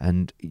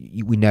 and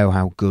we know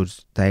how good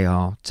they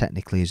are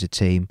technically as a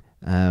team,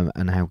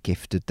 and how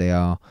gifted they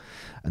are,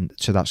 and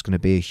so that's going to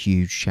be a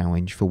huge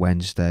challenge for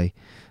Wednesday,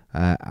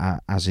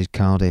 as is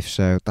Cardiff.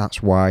 So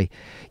that's why,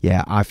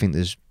 I think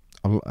there's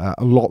a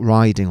lot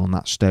riding on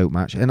that Stoke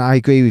match, and I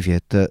agree with you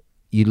that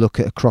you look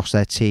at across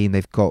their team,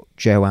 they've got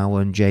Joe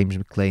Allen, James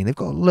McLean, they've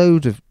got a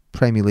load of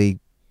Premier League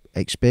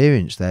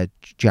experience there,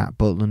 Jack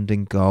Butland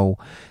in goal.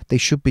 They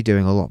should be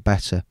doing a lot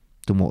better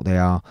than what they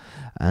are,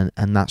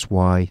 and that's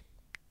why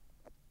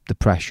the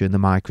pressure and the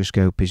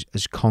microscope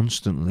has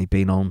constantly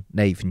been on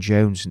Nathan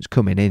Jones since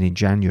coming in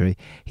January.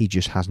 He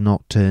just has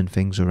not turned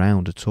things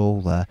around at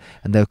all there,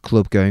 and their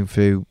club going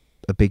through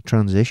a big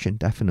transition,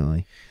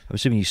 definitely. I'm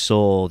assuming you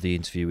saw the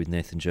interview with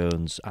Nathan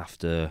Jones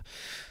after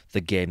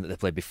the game that they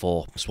played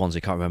before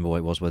Swansea. Can't remember what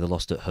it was, where they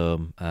lost at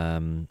home.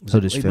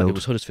 Huddersfield. It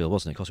was Huddersfield,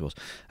 wasn't it? Of course it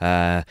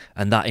was.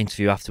 And that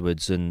interview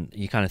afterwards, and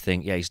you kind of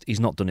think, he's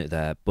not done it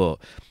there, but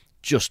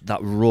just that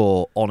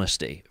raw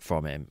honesty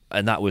from him,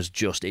 and that was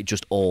it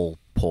just all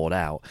poured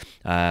out.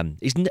 To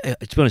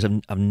be honest,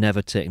 I've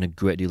never taken a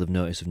great deal of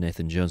notice of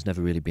Nathan Jones,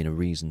 never really been a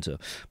reason to,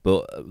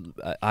 but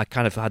I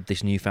kind of had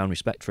this newfound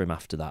respect for him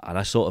after that, and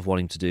I sort of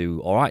want him to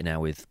do all right now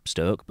with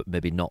Stoke, but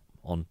maybe not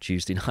on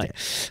Tuesday night.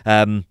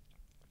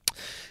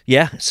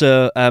 There's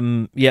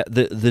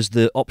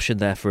the option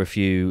there for a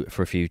few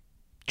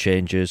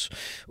changes.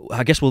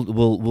 I guess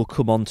we'll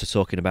come on to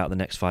talking about the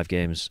next 5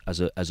 games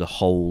as a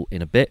whole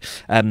in a bit.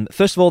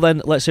 First of all,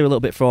 then, let's hear a little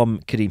bit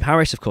from Kadeem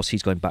Harris. Of course,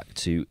 he's going back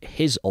to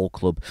his old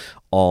club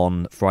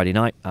on Friday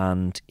night,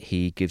 and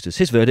he gives us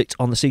his verdict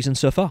on the season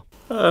so far.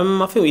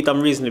 I think we've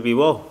done reasonably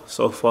well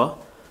so far.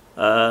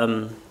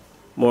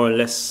 More or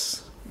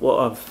less what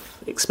I've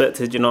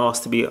expected, us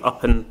to be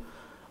up and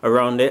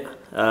around it.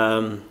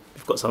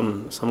 We've got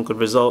some good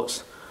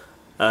results.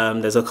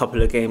 There's a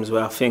couple of games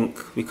where I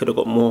think we could have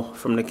got more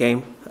from the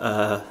game,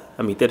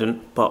 and we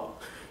didn't. But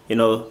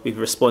we've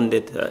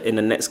responded in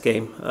the next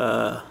game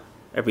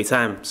every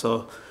time.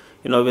 So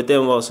we're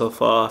doing well so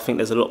far. I think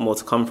there's a lot more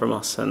to come from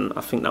us, and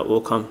I think that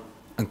will come.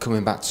 And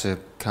coming back to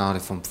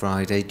Cardiff on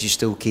Friday, do you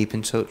still keep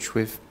in touch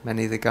with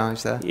many of the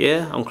guys there?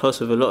 Yeah, I'm close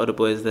with a lot of the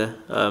boys there.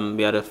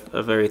 We had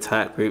a very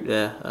tight group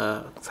there,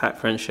 tight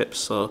friendships.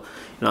 So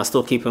I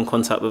still keep in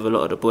contact with a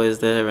lot of the boys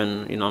there,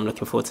 and I'm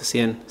looking forward to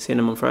seeing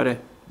them on Friday.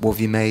 What have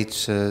you made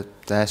to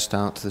their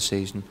start to the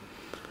season?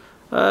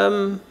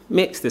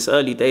 Mixed. It's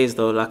early days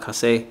though, like I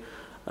say.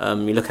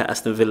 You look at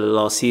Aston Villa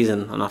last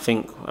season, and I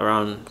think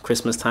around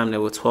Christmas time they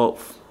were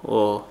 12th,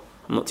 or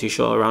I'm not too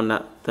sure, around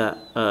that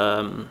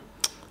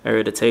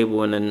area of the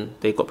table, and then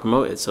they got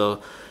promoted.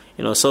 So,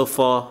 so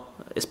far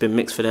it's been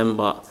mixed for them,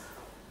 but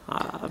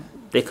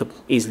they could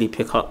easily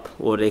pick up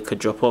or they could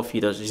drop off.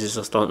 You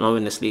just don't know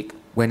in this league.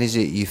 When is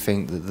it you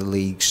think that the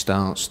league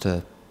starts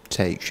to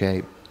take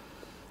shape?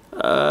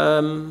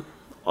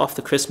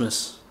 After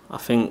Christmas. I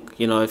think,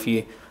 if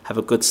you have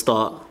a good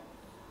start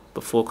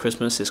before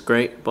Christmas, it's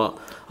great, but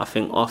I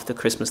think after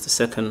Christmas, the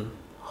second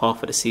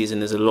half of the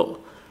season is a lot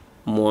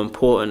more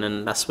important,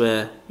 and that's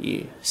where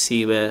you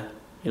see where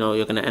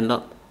you're going to end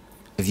up.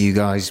 Have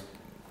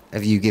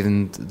you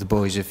given the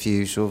boys a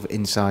few sort of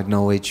inside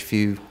knowledge,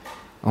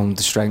 on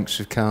the strengths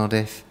of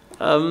Cardiff?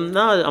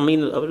 No, I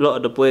mean, a lot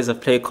of the boys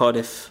have played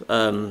Cardiff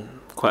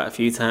quite a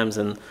few times,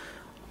 and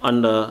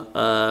under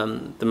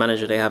the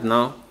manager they have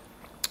now,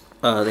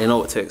 they know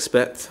what to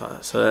expect.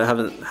 So there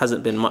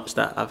hasn't been much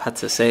that I've had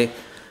to say.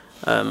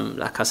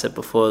 Like I said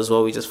before as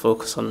well, we just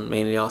focus on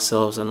mainly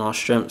ourselves and our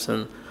strengths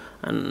and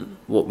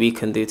what we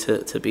can do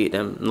to beat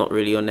them, not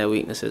really on their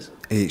weaknesses.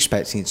 Are you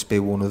expecting it to be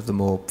one of the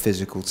more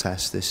physical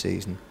tests this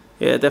season?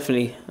 Yeah,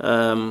 definitely.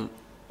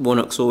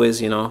 Warnock's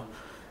always,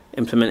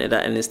 implemented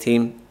that in his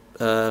team.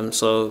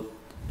 So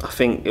I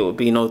think it will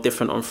be no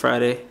different on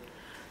Friday.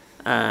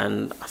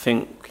 And I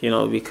think,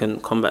 we can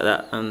combat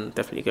that and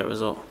definitely get a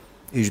result.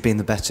 Who's been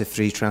the better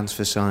free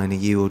transfer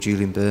signing, you or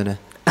Julian Burner?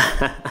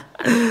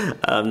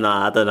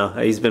 I don't know.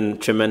 He's been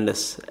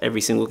tremendous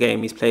every single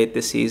game he's played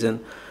this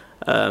season.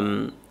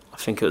 I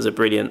think it was a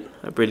brilliant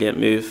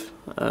move.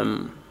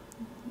 And,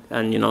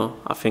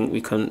 I think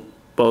we can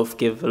both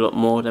give a lot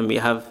more than we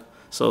have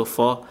so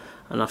far.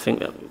 And I think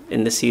that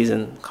in this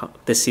season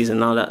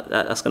now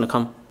that's going to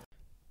come.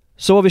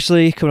 So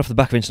obviously, coming off the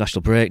back of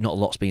international break, not a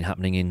lot's been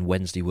happening in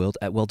Wednesday world.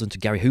 Well done to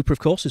Gary Hooper, of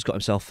course, who's got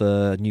himself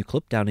a new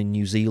club down in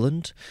New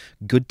Zealand.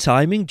 Good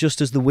timing, just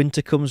as the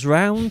winter comes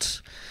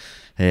round.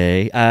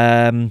 Hey,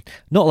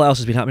 not a lot else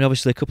has been happening.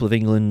 Obviously, a couple of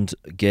England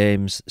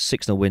games,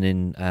 6-0 win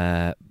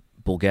in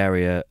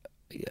Bulgaria.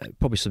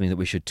 Probably something that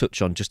we should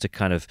touch on just to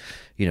kind of,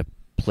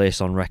 place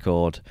on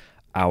record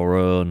our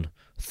own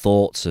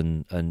thoughts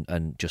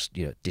and just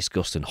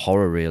disgust and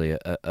horror really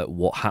at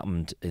what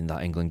happened in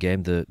that England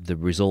game. The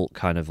result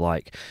kind of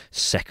like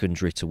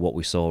secondary to what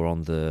we saw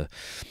on the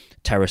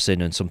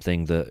terracing, and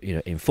something that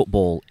in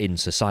football, in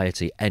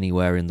society,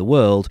 anywhere in the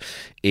world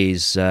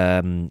is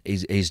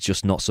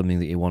just not something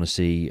that you want to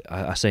see.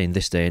 I say in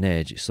this day and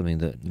age, it's something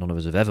that none of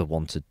us have ever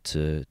wanted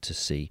to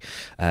see.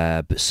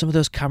 But some of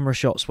those camera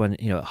shots when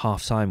at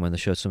half time, when they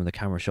showed some of the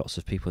camera shots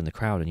of people in the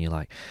crowd, and you're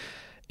like,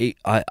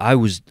 I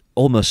was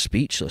almost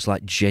speechless,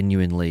 like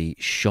genuinely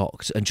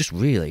shocked and just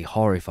really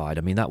horrified.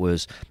 I mean, I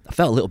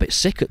felt a little bit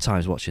sick at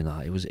times watching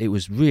that. It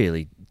was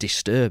really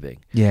disturbing.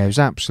 Yeah, it was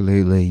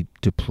absolutely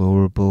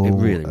deplorable. It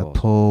really was.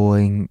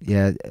 Appalling.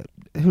 Yeah,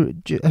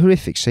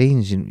 horrific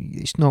scenes.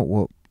 It's not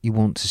what you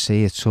want to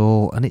see at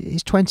all. And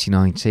it's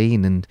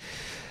 2019, and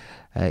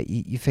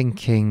you're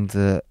thinking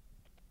that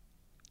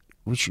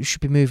we should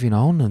be moving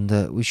on and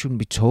that we shouldn't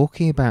be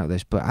talking about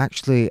this, but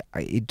actually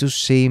it does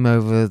seem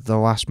over the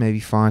last maybe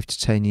 5 to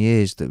 10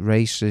 years that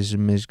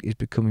racism is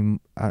becoming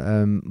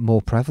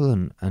more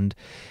prevalent, and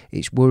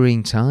it's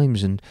worrying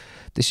times. And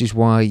this is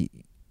why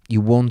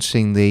you're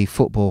wanting the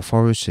football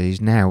authorities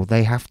now.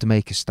 They have to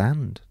make a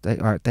stand.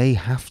 They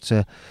have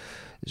to,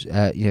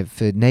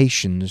 for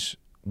nations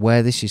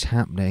where this is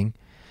happening,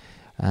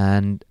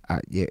 and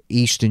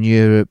Eastern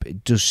Europe,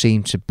 it does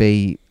seem to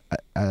be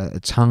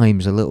at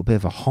times a little bit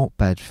of a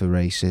hotbed for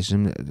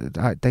racism.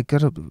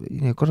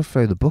 They've got to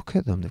throw the book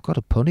at them. They've got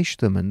to punish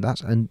them, and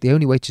the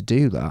only way to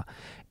do that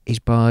is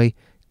by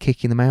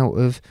kicking them out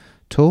of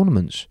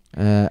tournaments.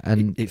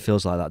 And it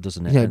feels like that,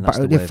 doesn't it?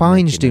 But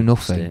fines do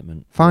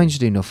nothing. Fines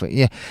do nothing.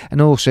 Yeah,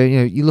 and also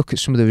you look at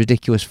some of the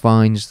ridiculous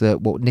fines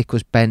that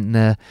Nicholas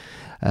Bentner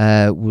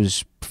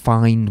was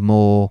fined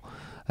more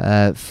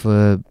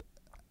for.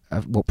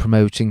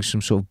 Promoting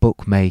some sort of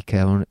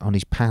bookmaker on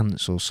his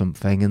pants or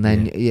something, and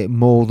then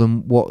more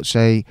than what,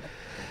 say,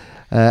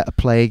 a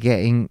player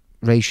getting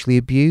racially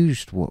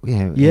abused.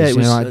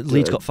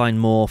 Leeds got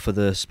fined more for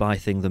the spy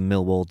thing than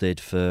Millwall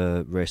did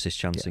for racist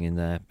chanting in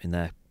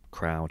their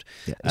crowd.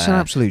 Yeah, it's an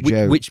absolute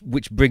joke.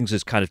 Which brings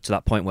us kind of to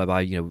that point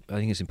whereby I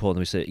think it's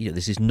important that we say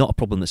this is not a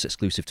problem that's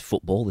exclusive to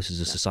football. This is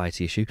a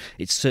society issue.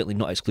 It's certainly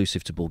not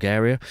exclusive to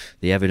Bulgaria.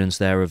 The evidence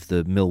there of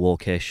the Millwall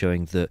case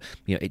showing that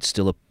it's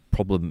still a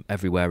problem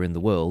everywhere in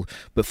the world,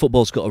 but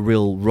football's got a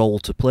real role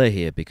to play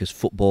here, because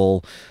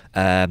football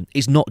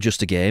is not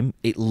just a game.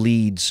 It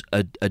leads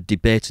a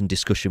debate and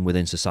discussion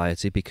within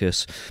society,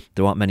 because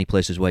there aren't many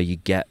places where you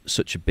get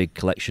such a big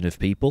collection of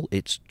people.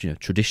 It's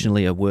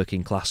traditionally a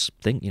working class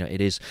thing. It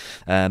is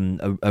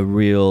a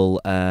real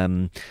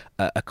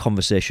a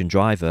conversation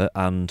driver,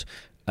 and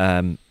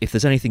if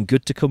there's anything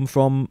good to come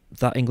from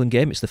that England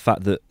game, it's the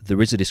fact that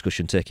there is a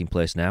discussion taking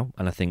place now,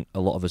 and I think a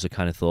lot of us have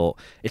kind of thought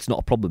it's not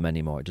a problem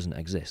anymore, it doesn't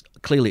exist.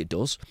 Clearly it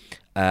does,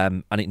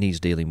 and it needs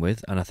dealing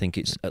with, and I think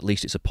it's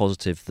a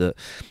positive that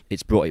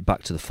it's brought it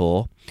back to the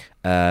fore.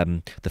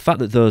 The fact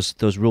that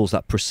those rules,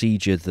 that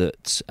procedure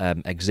that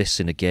exists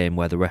in a game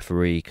where the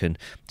referee can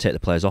take the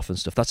players off and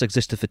stuff, that's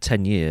existed for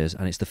 10 years,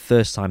 and it's the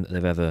first time that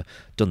they've ever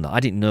done that. I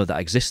didn't know that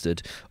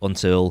existed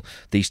until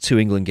these 2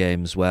 England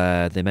games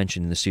where they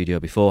mentioned in the studio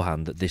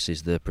beforehand that this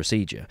is the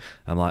procedure.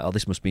 I'm like, oh,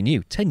 this must be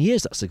new. 10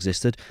 years that's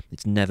existed.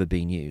 It's never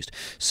been used.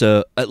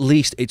 So at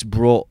least it's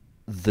brought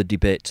the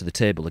debate to the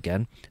table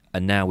again,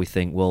 and now we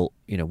think, well,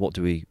 what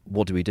do we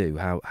do?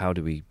 How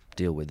do we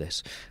deal with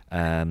this,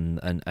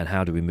 and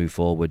how do we move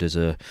forward as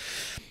a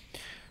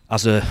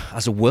as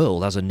a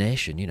world, as a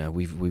nation,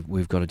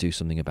 we've got to do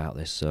something about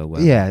this. So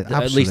yeah,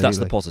 absolutely. At least that's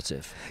the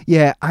positive.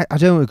 Yeah, I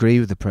don't agree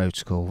with the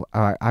protocol.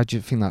 I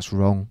just think that's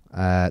wrong.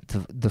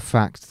 The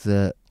fact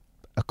that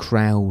a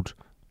crowd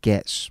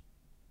gets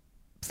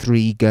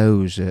 3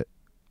 goes at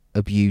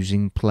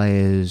abusing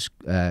players,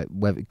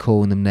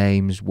 calling them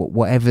names,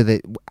 whatever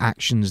the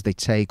actions they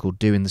take or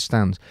do in the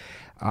stands.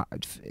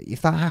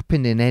 If that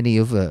happened in any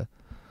other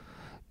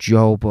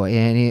job or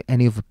any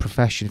other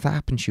profession, if that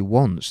happened to you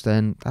once,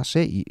 then that's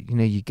it.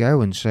 You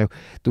go. And so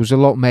there was a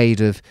lot made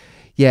of,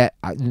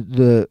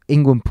 the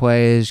England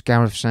players,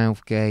 Gareth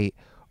Southgate,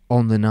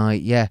 on the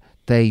night,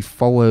 they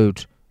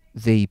followed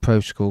the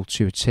protocol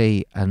to a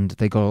T, and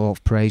they got a lot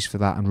of praise for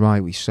that, and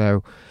rightly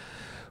so.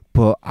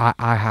 But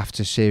I have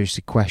to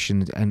seriously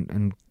question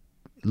and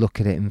look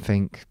at it and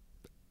think,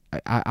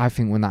 I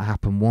think when that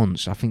happened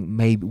once, I think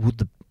maybe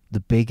would the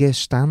bigger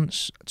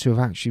stance to have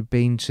actually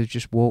been to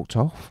just walked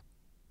off?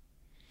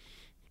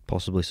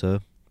 Possibly so.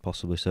 Yeah.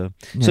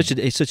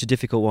 It's such a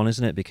difficult one,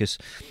 isn't it? Because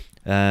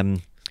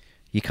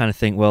you kind of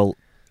think, well,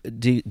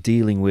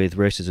 dealing with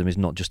racism is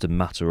not just a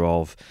matter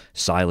of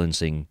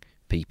silencing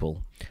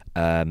people.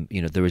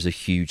 There is a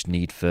huge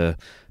need for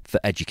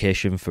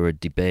education, for a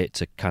debate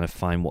to kind of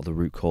find what the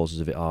root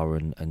causes of it are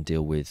and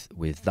deal with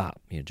that.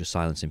 Just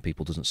silencing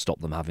people doesn't stop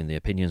them having the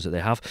opinions that they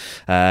have.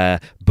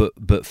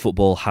 But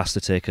football has to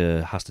take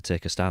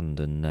a stand,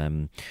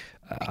 and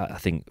I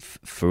think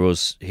for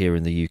us here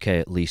in the UK,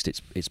 at least,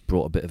 it's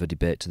brought a bit of a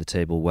debate to the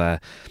table where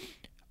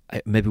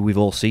maybe we've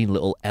all seen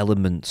little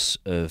elements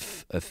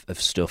of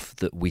stuff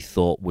that we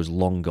thought was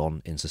long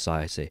gone in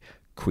society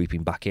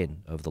creeping back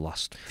in over the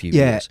last few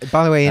years.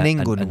 By the way, in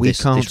England, we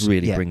can't. This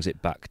really brings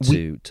it back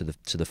to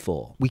the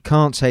fore. We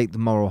can't take the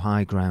moral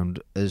high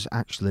ground, as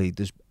actually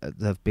there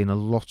have been a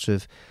lot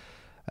of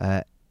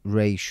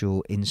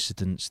racial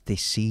incidents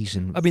this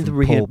season. I mean, the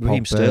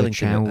Raheem Sterling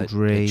thing at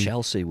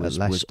Chelsea was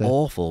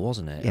awful,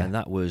 wasn't it? Yeah. And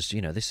that was,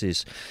 this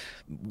is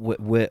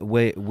where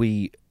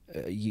we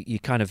you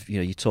kind of,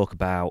 you talk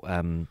about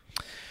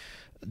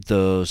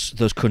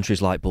those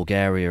countries like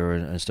Bulgaria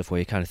and stuff, where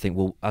you kind of think,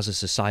 well, as a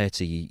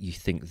society, you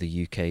think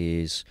the UK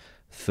is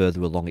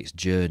further along its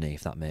journey,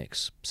 if that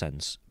makes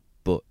sense.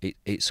 But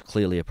it's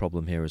clearly a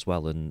problem here as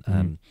well, and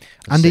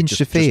in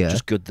Sofia,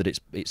 just good that it's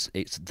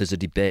there's a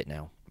debate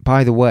now.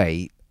 By the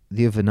way,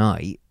 the other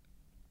night,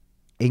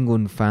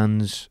 England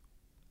fans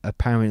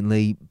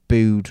apparently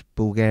booed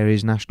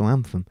Bulgaria's national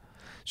anthem.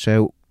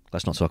 So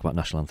let's not talk about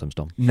national anthems,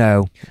 Dom.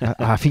 No,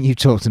 I think you've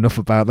talked enough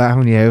about that,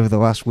 haven't you, over the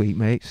last week,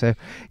 mate? So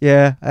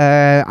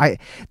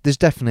there's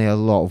definitely a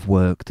lot of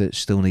work that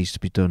still needs to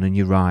be done, and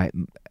you're right.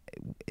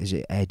 Is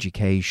it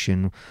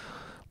education?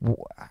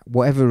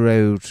 Whatever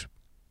road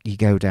you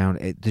go down,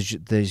 it's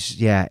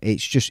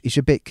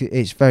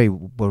very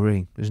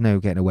worrying. There's no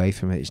getting away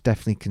from it. It's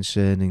definitely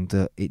concerning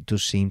that it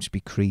does seem to be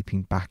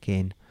creeping back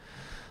in,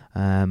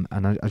 and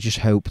I just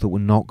hope that we're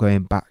not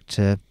going back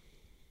to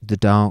the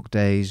dark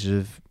days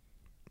of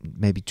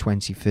maybe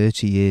 20,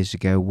 30 years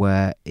ago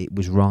where it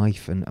was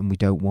rife, and we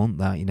don't want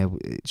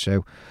that,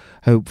 So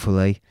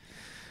hopefully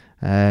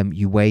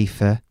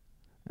UEFA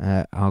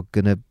are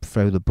going to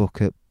throw the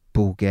book at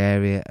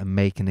Bulgaria and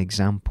make an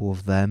example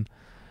of them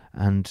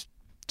and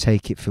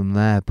take it from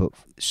there. But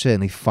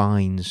certainly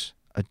fines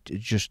are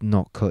just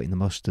not cutting the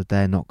mustard.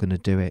 They're not going to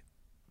do it.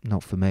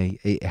 Not for me.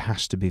 It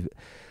has to be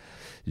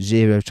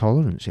zero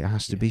tolerance. It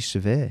has to be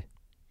severe.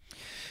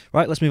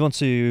 Right, let's move on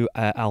to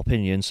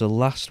Alpinion. So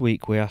last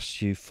week we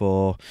asked you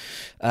for,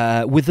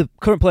 with the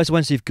current players of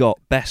Wednesday, you've got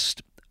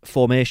best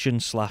formation /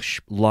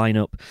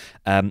 lineup.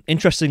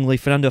 Interestingly,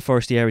 Fernando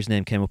Forestieri's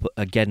name came up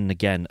again and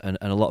again, and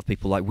a lot of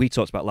people, like we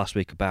talked about last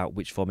week, about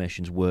which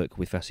formations work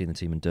with Fessy and the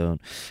team and don't.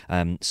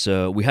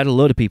 So we had a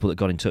load of people that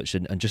got in touch,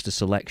 and just a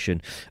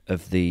selection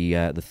of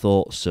the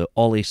thoughts. So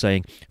Ollie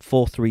saying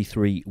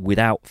 4-3-3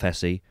 without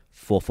Fessy,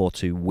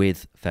 4-4-2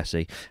 with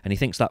Fessy, and he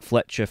thinks that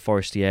Fletcher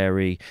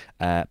Forestieri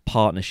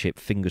partnership,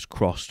 fingers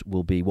crossed,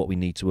 will be what we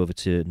need to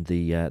overturn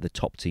the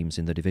top teams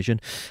in the division.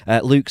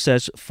 Luke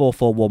says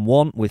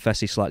 4-4-1-1 with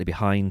Fessy slightly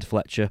behind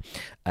Fletcher.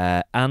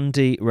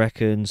 Andy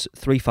reckons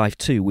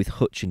 3-5-2 with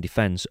Hutch in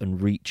defence and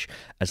Reach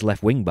as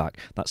left wing back.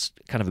 That's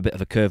kind of a bit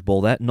of a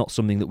curveball there, not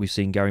something that we've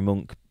seen Gary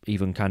Monk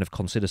even kind of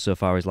consider so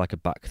far as like a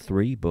back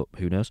three, but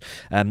who knows.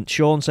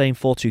 Sean saying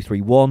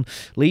 4-2-3-1.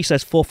 Lee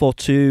says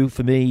 4-4-2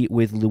 for me,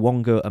 with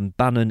Luongo and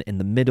Bannon in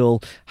the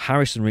middle,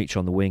 Harrison Reach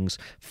on the wings,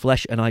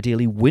 Flesh and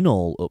ideally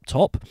Winnall up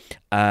top.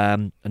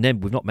 And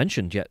then we've not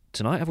mentioned yet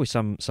tonight, have we,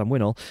 Sam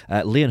Winnall?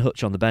 Leon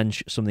Hutch on the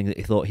bench, something that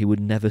he thought he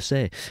would never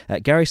say.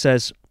 Gary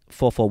says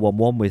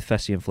 4-4-1-1 with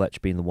Fessy and Fletch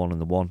being the one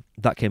and the one.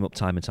 That came up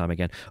time and time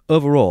again.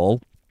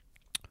 Overall,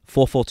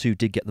 4-4-2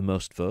 did get the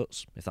most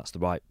votes, if that's the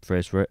right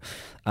phrase for it.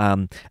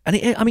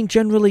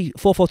 Generally,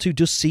 4-4-2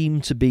 does seem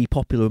to be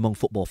popular among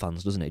football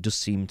fans, doesn't it? It does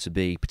seem to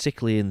be,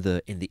 particularly in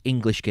the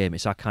English game,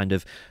 it's our kind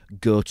of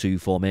go-to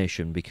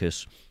formation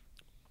because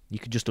you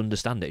can just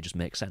understand it. It just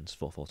makes sense,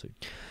 4-4-2.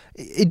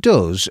 It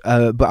does,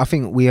 but I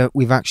think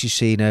we've actually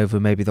seen over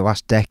maybe the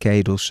last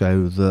decade or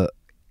so that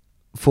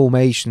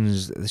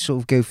formations, they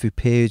sort of go through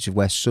periods of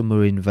where some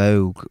are in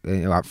vogue,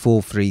 like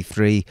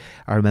 4-3-3.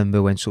 I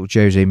remember when sort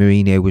of Jose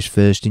Mourinho was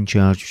first in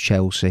charge of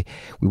Chelsea,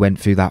 we went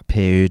through that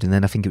period, and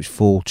then I think it was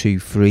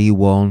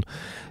 4-2-3-1.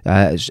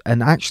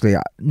 And actually,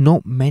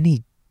 not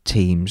many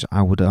teams,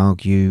 I would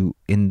argue,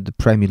 in the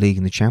Premier League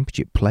and the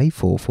Championship play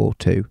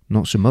 4-4-2.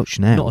 Not so much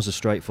now. Not as a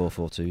straight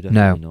 4-4-2,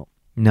 definitely not.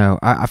 No,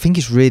 I think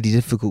it's really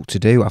difficult to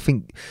do. I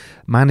think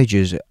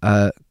managers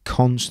are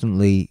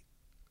constantly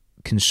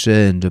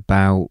concerned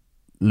about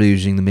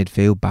losing the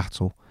midfield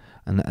battle,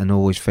 and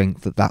always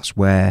think that that's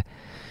where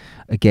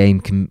a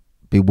game can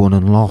be won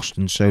and lost,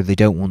 and so they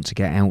don't want to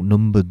get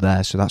outnumbered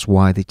there, so that's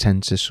why they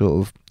tend to sort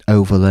of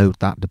overload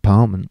that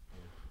department.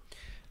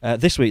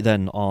 This week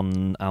then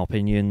on our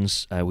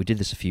opinions, we did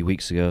this a few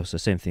weeks ago, so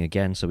same thing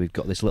again. So we've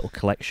got this little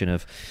collection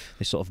of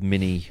this sort of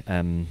mini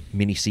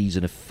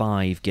season of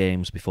 5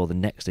 games before the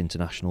next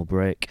international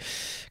break.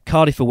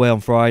 Cardiff away on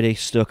Friday,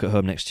 Stoke at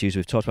home next Tuesday.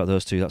 We've talked about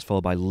those two. That's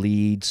followed by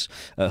Leeds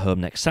at home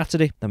next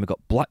Saturday. Then we've got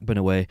Blackburn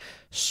away,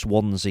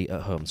 Swansea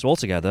at home. So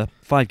altogether,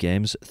 5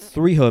 games,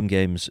 3 home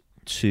games,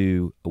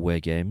 2 away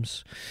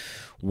games.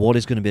 What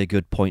is going to be a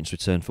good points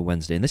return for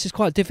Wednesday? And this is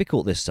quite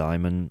difficult this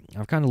time, and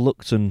I've kind of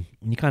looked, and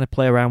you kind of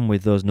play around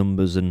with those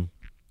numbers, and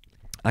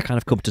I kind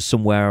of come to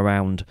somewhere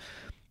around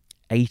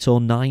 8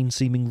 or 9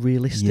 seeming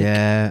realistic.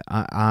 Yeah,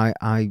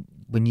 I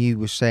when you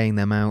were saying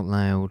them out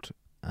loud,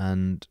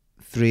 and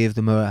 3 of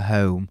them are at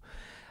home,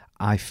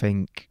 I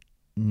think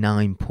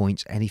 9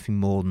 points, anything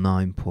more than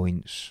 9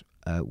 points,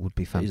 would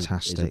be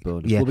fantastic. Is a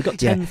bonus. Well, we got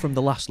 10 from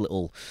the last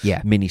little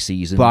mini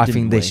season, but I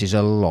think this is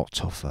a lot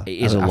tougher. It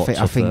is a lot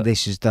tougher. I think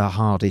this is the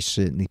hardest,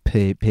 certainly,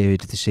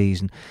 period of the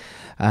season,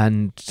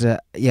 and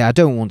I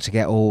don't want to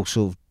get all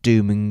sort of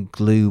doom and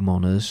gloom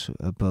on us,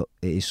 but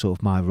it is sort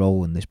of my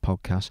role in this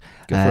podcast.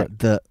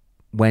 That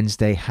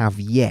Wednesday have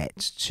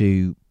yet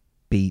to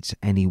beat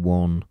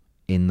anyone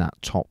in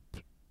that top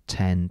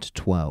 10 to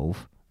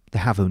 12. They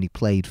have only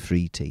played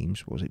 3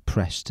 teams. Was it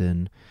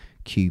Preston,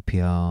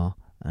 QPR,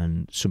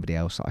 and somebody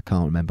else that I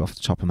can't remember off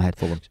the top of my head?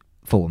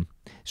 Fulham.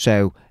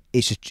 So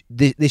this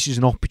is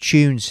an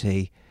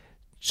opportunity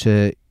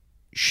to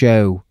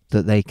show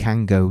that they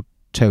can go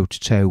toe to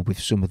toe with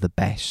some of the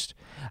best,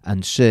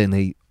 and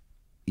certainly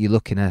you're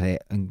looking at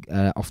it, and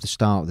off the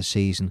start of the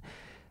season,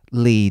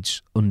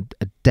 Leeds are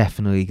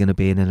definitely going to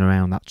be in and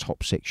around that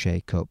top 6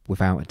 shake-up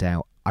without a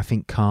doubt. I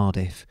think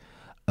Cardiff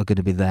are going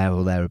to be there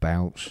or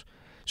thereabouts.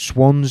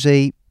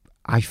 Swansea,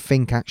 I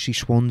think actually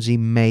Swansea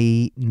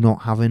may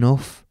not have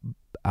enough.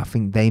 I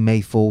think they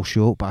may fall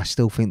short, but I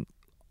still think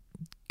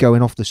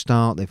going off the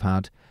start they've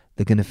had,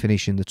 they're going to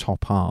finish in the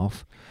top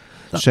half.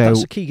 That's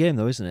a key game,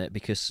 though, isn't it?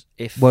 Because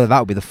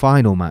that'll be the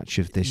final match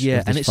of this. Yeah,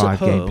 of this and it's 5 at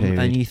home, game period.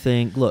 and you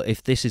think, look,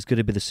 if this is going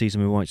to be the season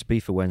we want it to be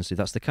for Wednesday,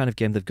 that's the kind of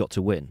game they've got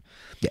to win.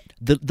 Yeah.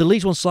 The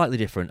Leeds one's slightly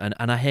different,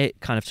 and I hate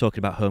kind of talking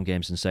about home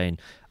games and saying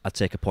I'd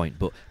take a point,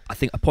 but I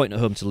think a point at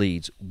home to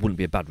Leeds wouldn't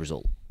be a bad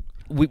result.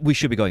 We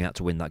should be going out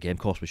to win that game, of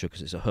course we should,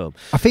 because it's at home.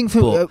 I think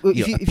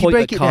if you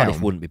break it down,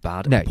 Cardiff wouldn't be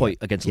bad. A point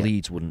against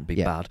Leeds wouldn't be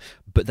bad.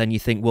 But then you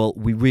think, well,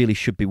 we really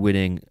should be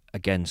winning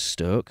against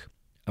Stoke,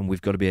 and we've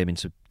got to be aiming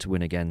to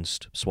win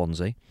against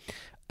Swansea,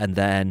 and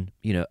then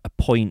a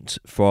point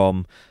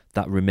from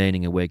that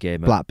remaining away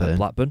game at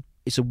Blackburn.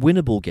 It's a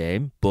winnable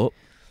game, but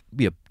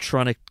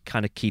trying to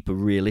kind of keep a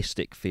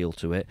realistic feel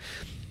to it.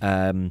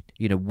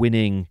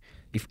 Winning,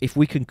 if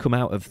we can come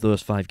out of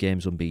those 5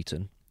 games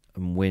unbeaten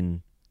and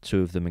win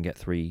 2 of them and get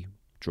 3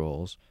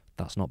 draws,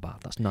 that's not bad.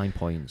 That's 9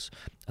 points,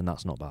 and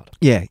that's not bad.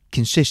 Yeah,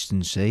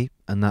 consistency,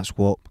 and that's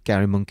what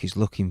Gary Monk is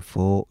looking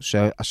for.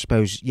 So I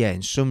suppose,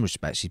 in some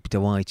respects, he'd be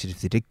delighted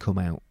if they did come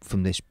out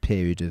from this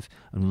period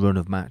and run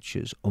of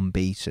matches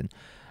unbeaten.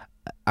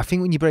 I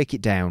think when you break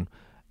it down,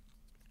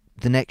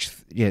 the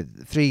next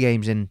 3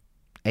 games in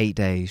 8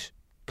 days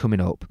coming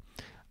up,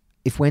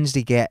 if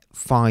Wednesday get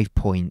 5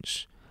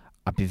 points,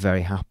 I'd be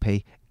very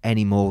happy.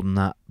 Any more than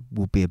that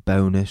would be a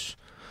bonus.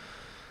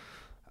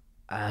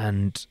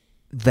 And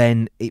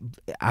then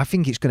I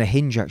think it's going to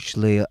hinge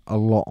actually a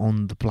lot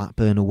on the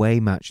Blackburn away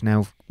match.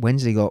 Now,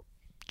 Wednesday got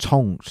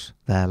tonked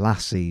there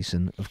last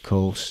season, of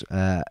course.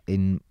 That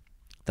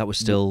was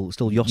still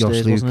Jos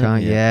Luhukay, wasn't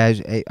it?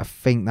 Yeah, I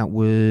think that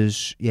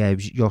was it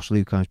was Jos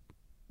Luhukay's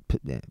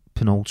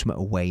penultimate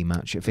away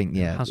match. I think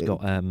has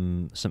got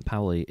St.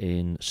 Pauli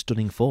in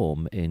stunning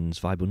form in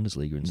Zwei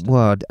Bundesliga and stuff.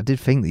 Well, I did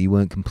think that you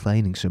weren't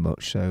complaining so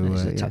much. So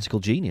he's a tactical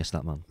genius,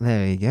 that man.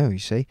 There you go. You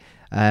see.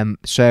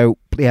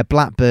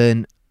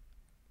 Blackburn.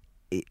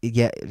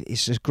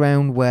 It's a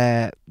ground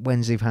where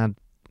Wednesday have had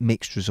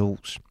mixed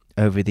results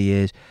over the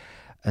years,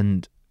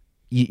 but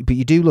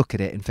you do look at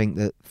it and think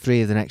that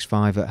 3 of the next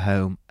 5 at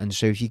home, and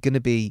so if you're going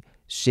to be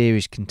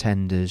serious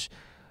contenders,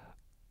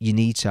 you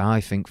need to,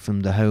 I think, from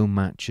the home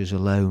matches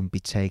alone,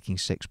 be taking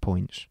 6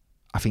 points.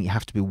 I think you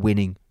have to be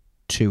winning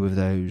 2 of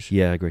those.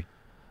 Yeah, I agree.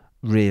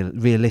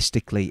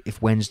 Realistically,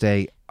 if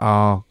Wednesday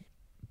are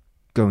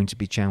going to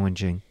be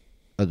challenging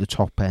at the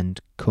top end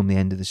come the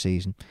end of the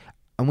season.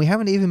 And we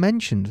haven't even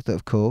mentioned that,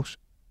 of course,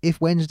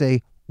 if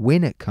Wednesday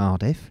win at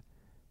Cardiff,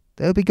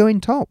 they'll be going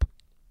top.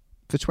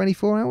 for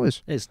 24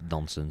 hours. It's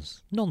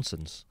nonsense.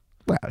 Nonsense.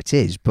 Well, it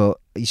is, but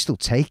you still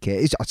take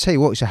it. I'll tell you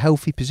what, it's a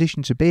healthy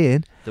position to be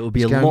in. There will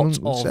be a lot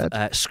of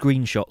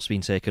screenshots being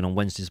taken on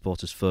Wednesday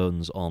supporters'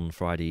 phones on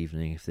Friday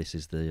evening if this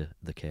is the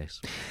case.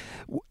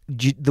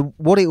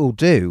 What it will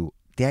do,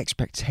 the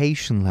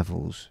expectation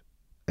levels,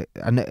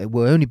 and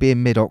we'll only be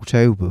in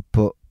mid-October,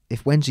 but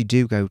if Wednesday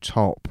do go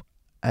top,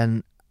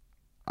 and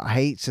I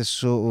hate to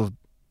sort of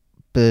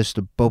burst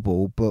a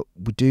bubble, but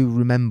we do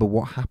remember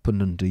what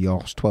happened under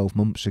Jos 12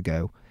 months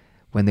ago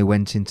when they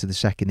went into the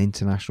second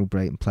international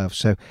break and playoffs.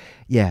 So,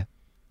 yeah,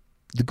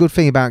 the good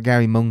thing about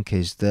Gary Monk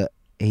is that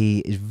he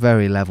is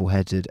very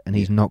level-headed and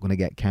he's not going to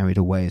get carried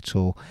away at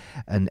all.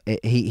 And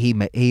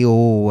he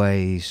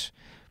always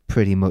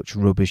pretty much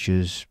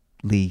rubbishes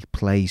league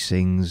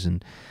placings,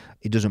 and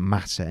it doesn't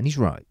matter. And he's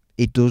right.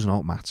 It does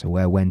not matter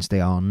where Wednesday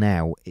are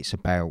now. It's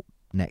about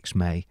next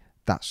May.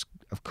 That's,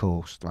 of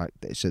course, like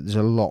there's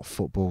a lot of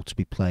football to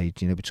be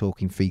played. You know, we're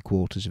talking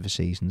 3/4 of a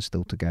season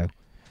still to go.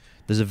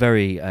 There's a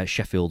very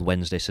Sheffield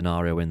Wednesday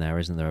scenario in there,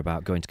 isn't there,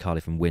 about going to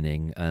Cardiff and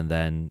winning and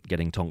then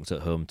getting tonked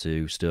at home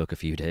to Stoke a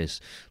few days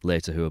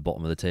later, who are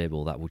bottom of the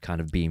table. That would kind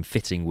of be in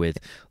fitting with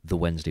the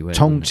Wednesday way.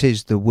 Tonked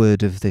is the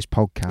word of this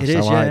podcast. It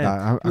is, I like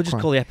that. We'll just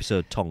call the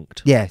episode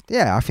Tonked. Yeah,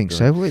 I think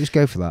so. We'll just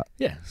go for that.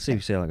 Yeah, see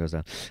how that goes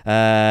down.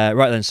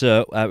 Right then,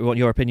 so we want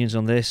your opinions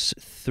on this.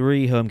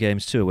 3 home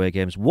games, 2 away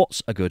games.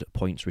 What's a good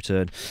points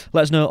return?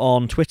 Let us know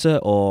on Twitter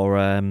or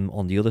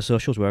on the other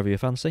socials, wherever you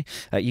fancy.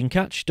 You can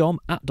catch Dom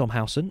at Dom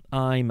Howson.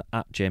 I'm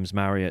at James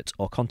Marriott,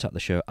 or contact the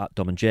show at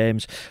Dom and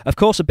James. Of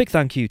course, a big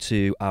thank you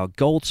to our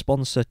gold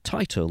sponsor,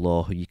 Taito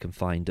Law, who you can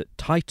find at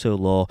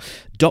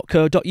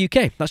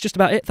taitolaw.co.uk. That's just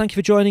about it. Thank you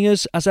for joining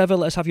us. As ever,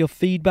 let us have your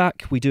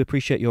feedback. We do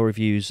appreciate your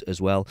reviews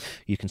as well.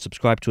 You can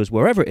subscribe to us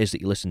wherever it is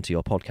that you listen to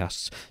your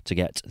podcasts to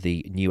get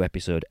the new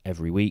episode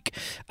every week.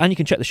 And you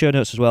can check the show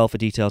notes as well for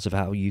details of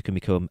how you can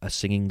become a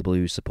Singing the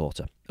Blues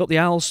supporter. Up the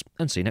Owls,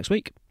 and see you next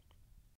week.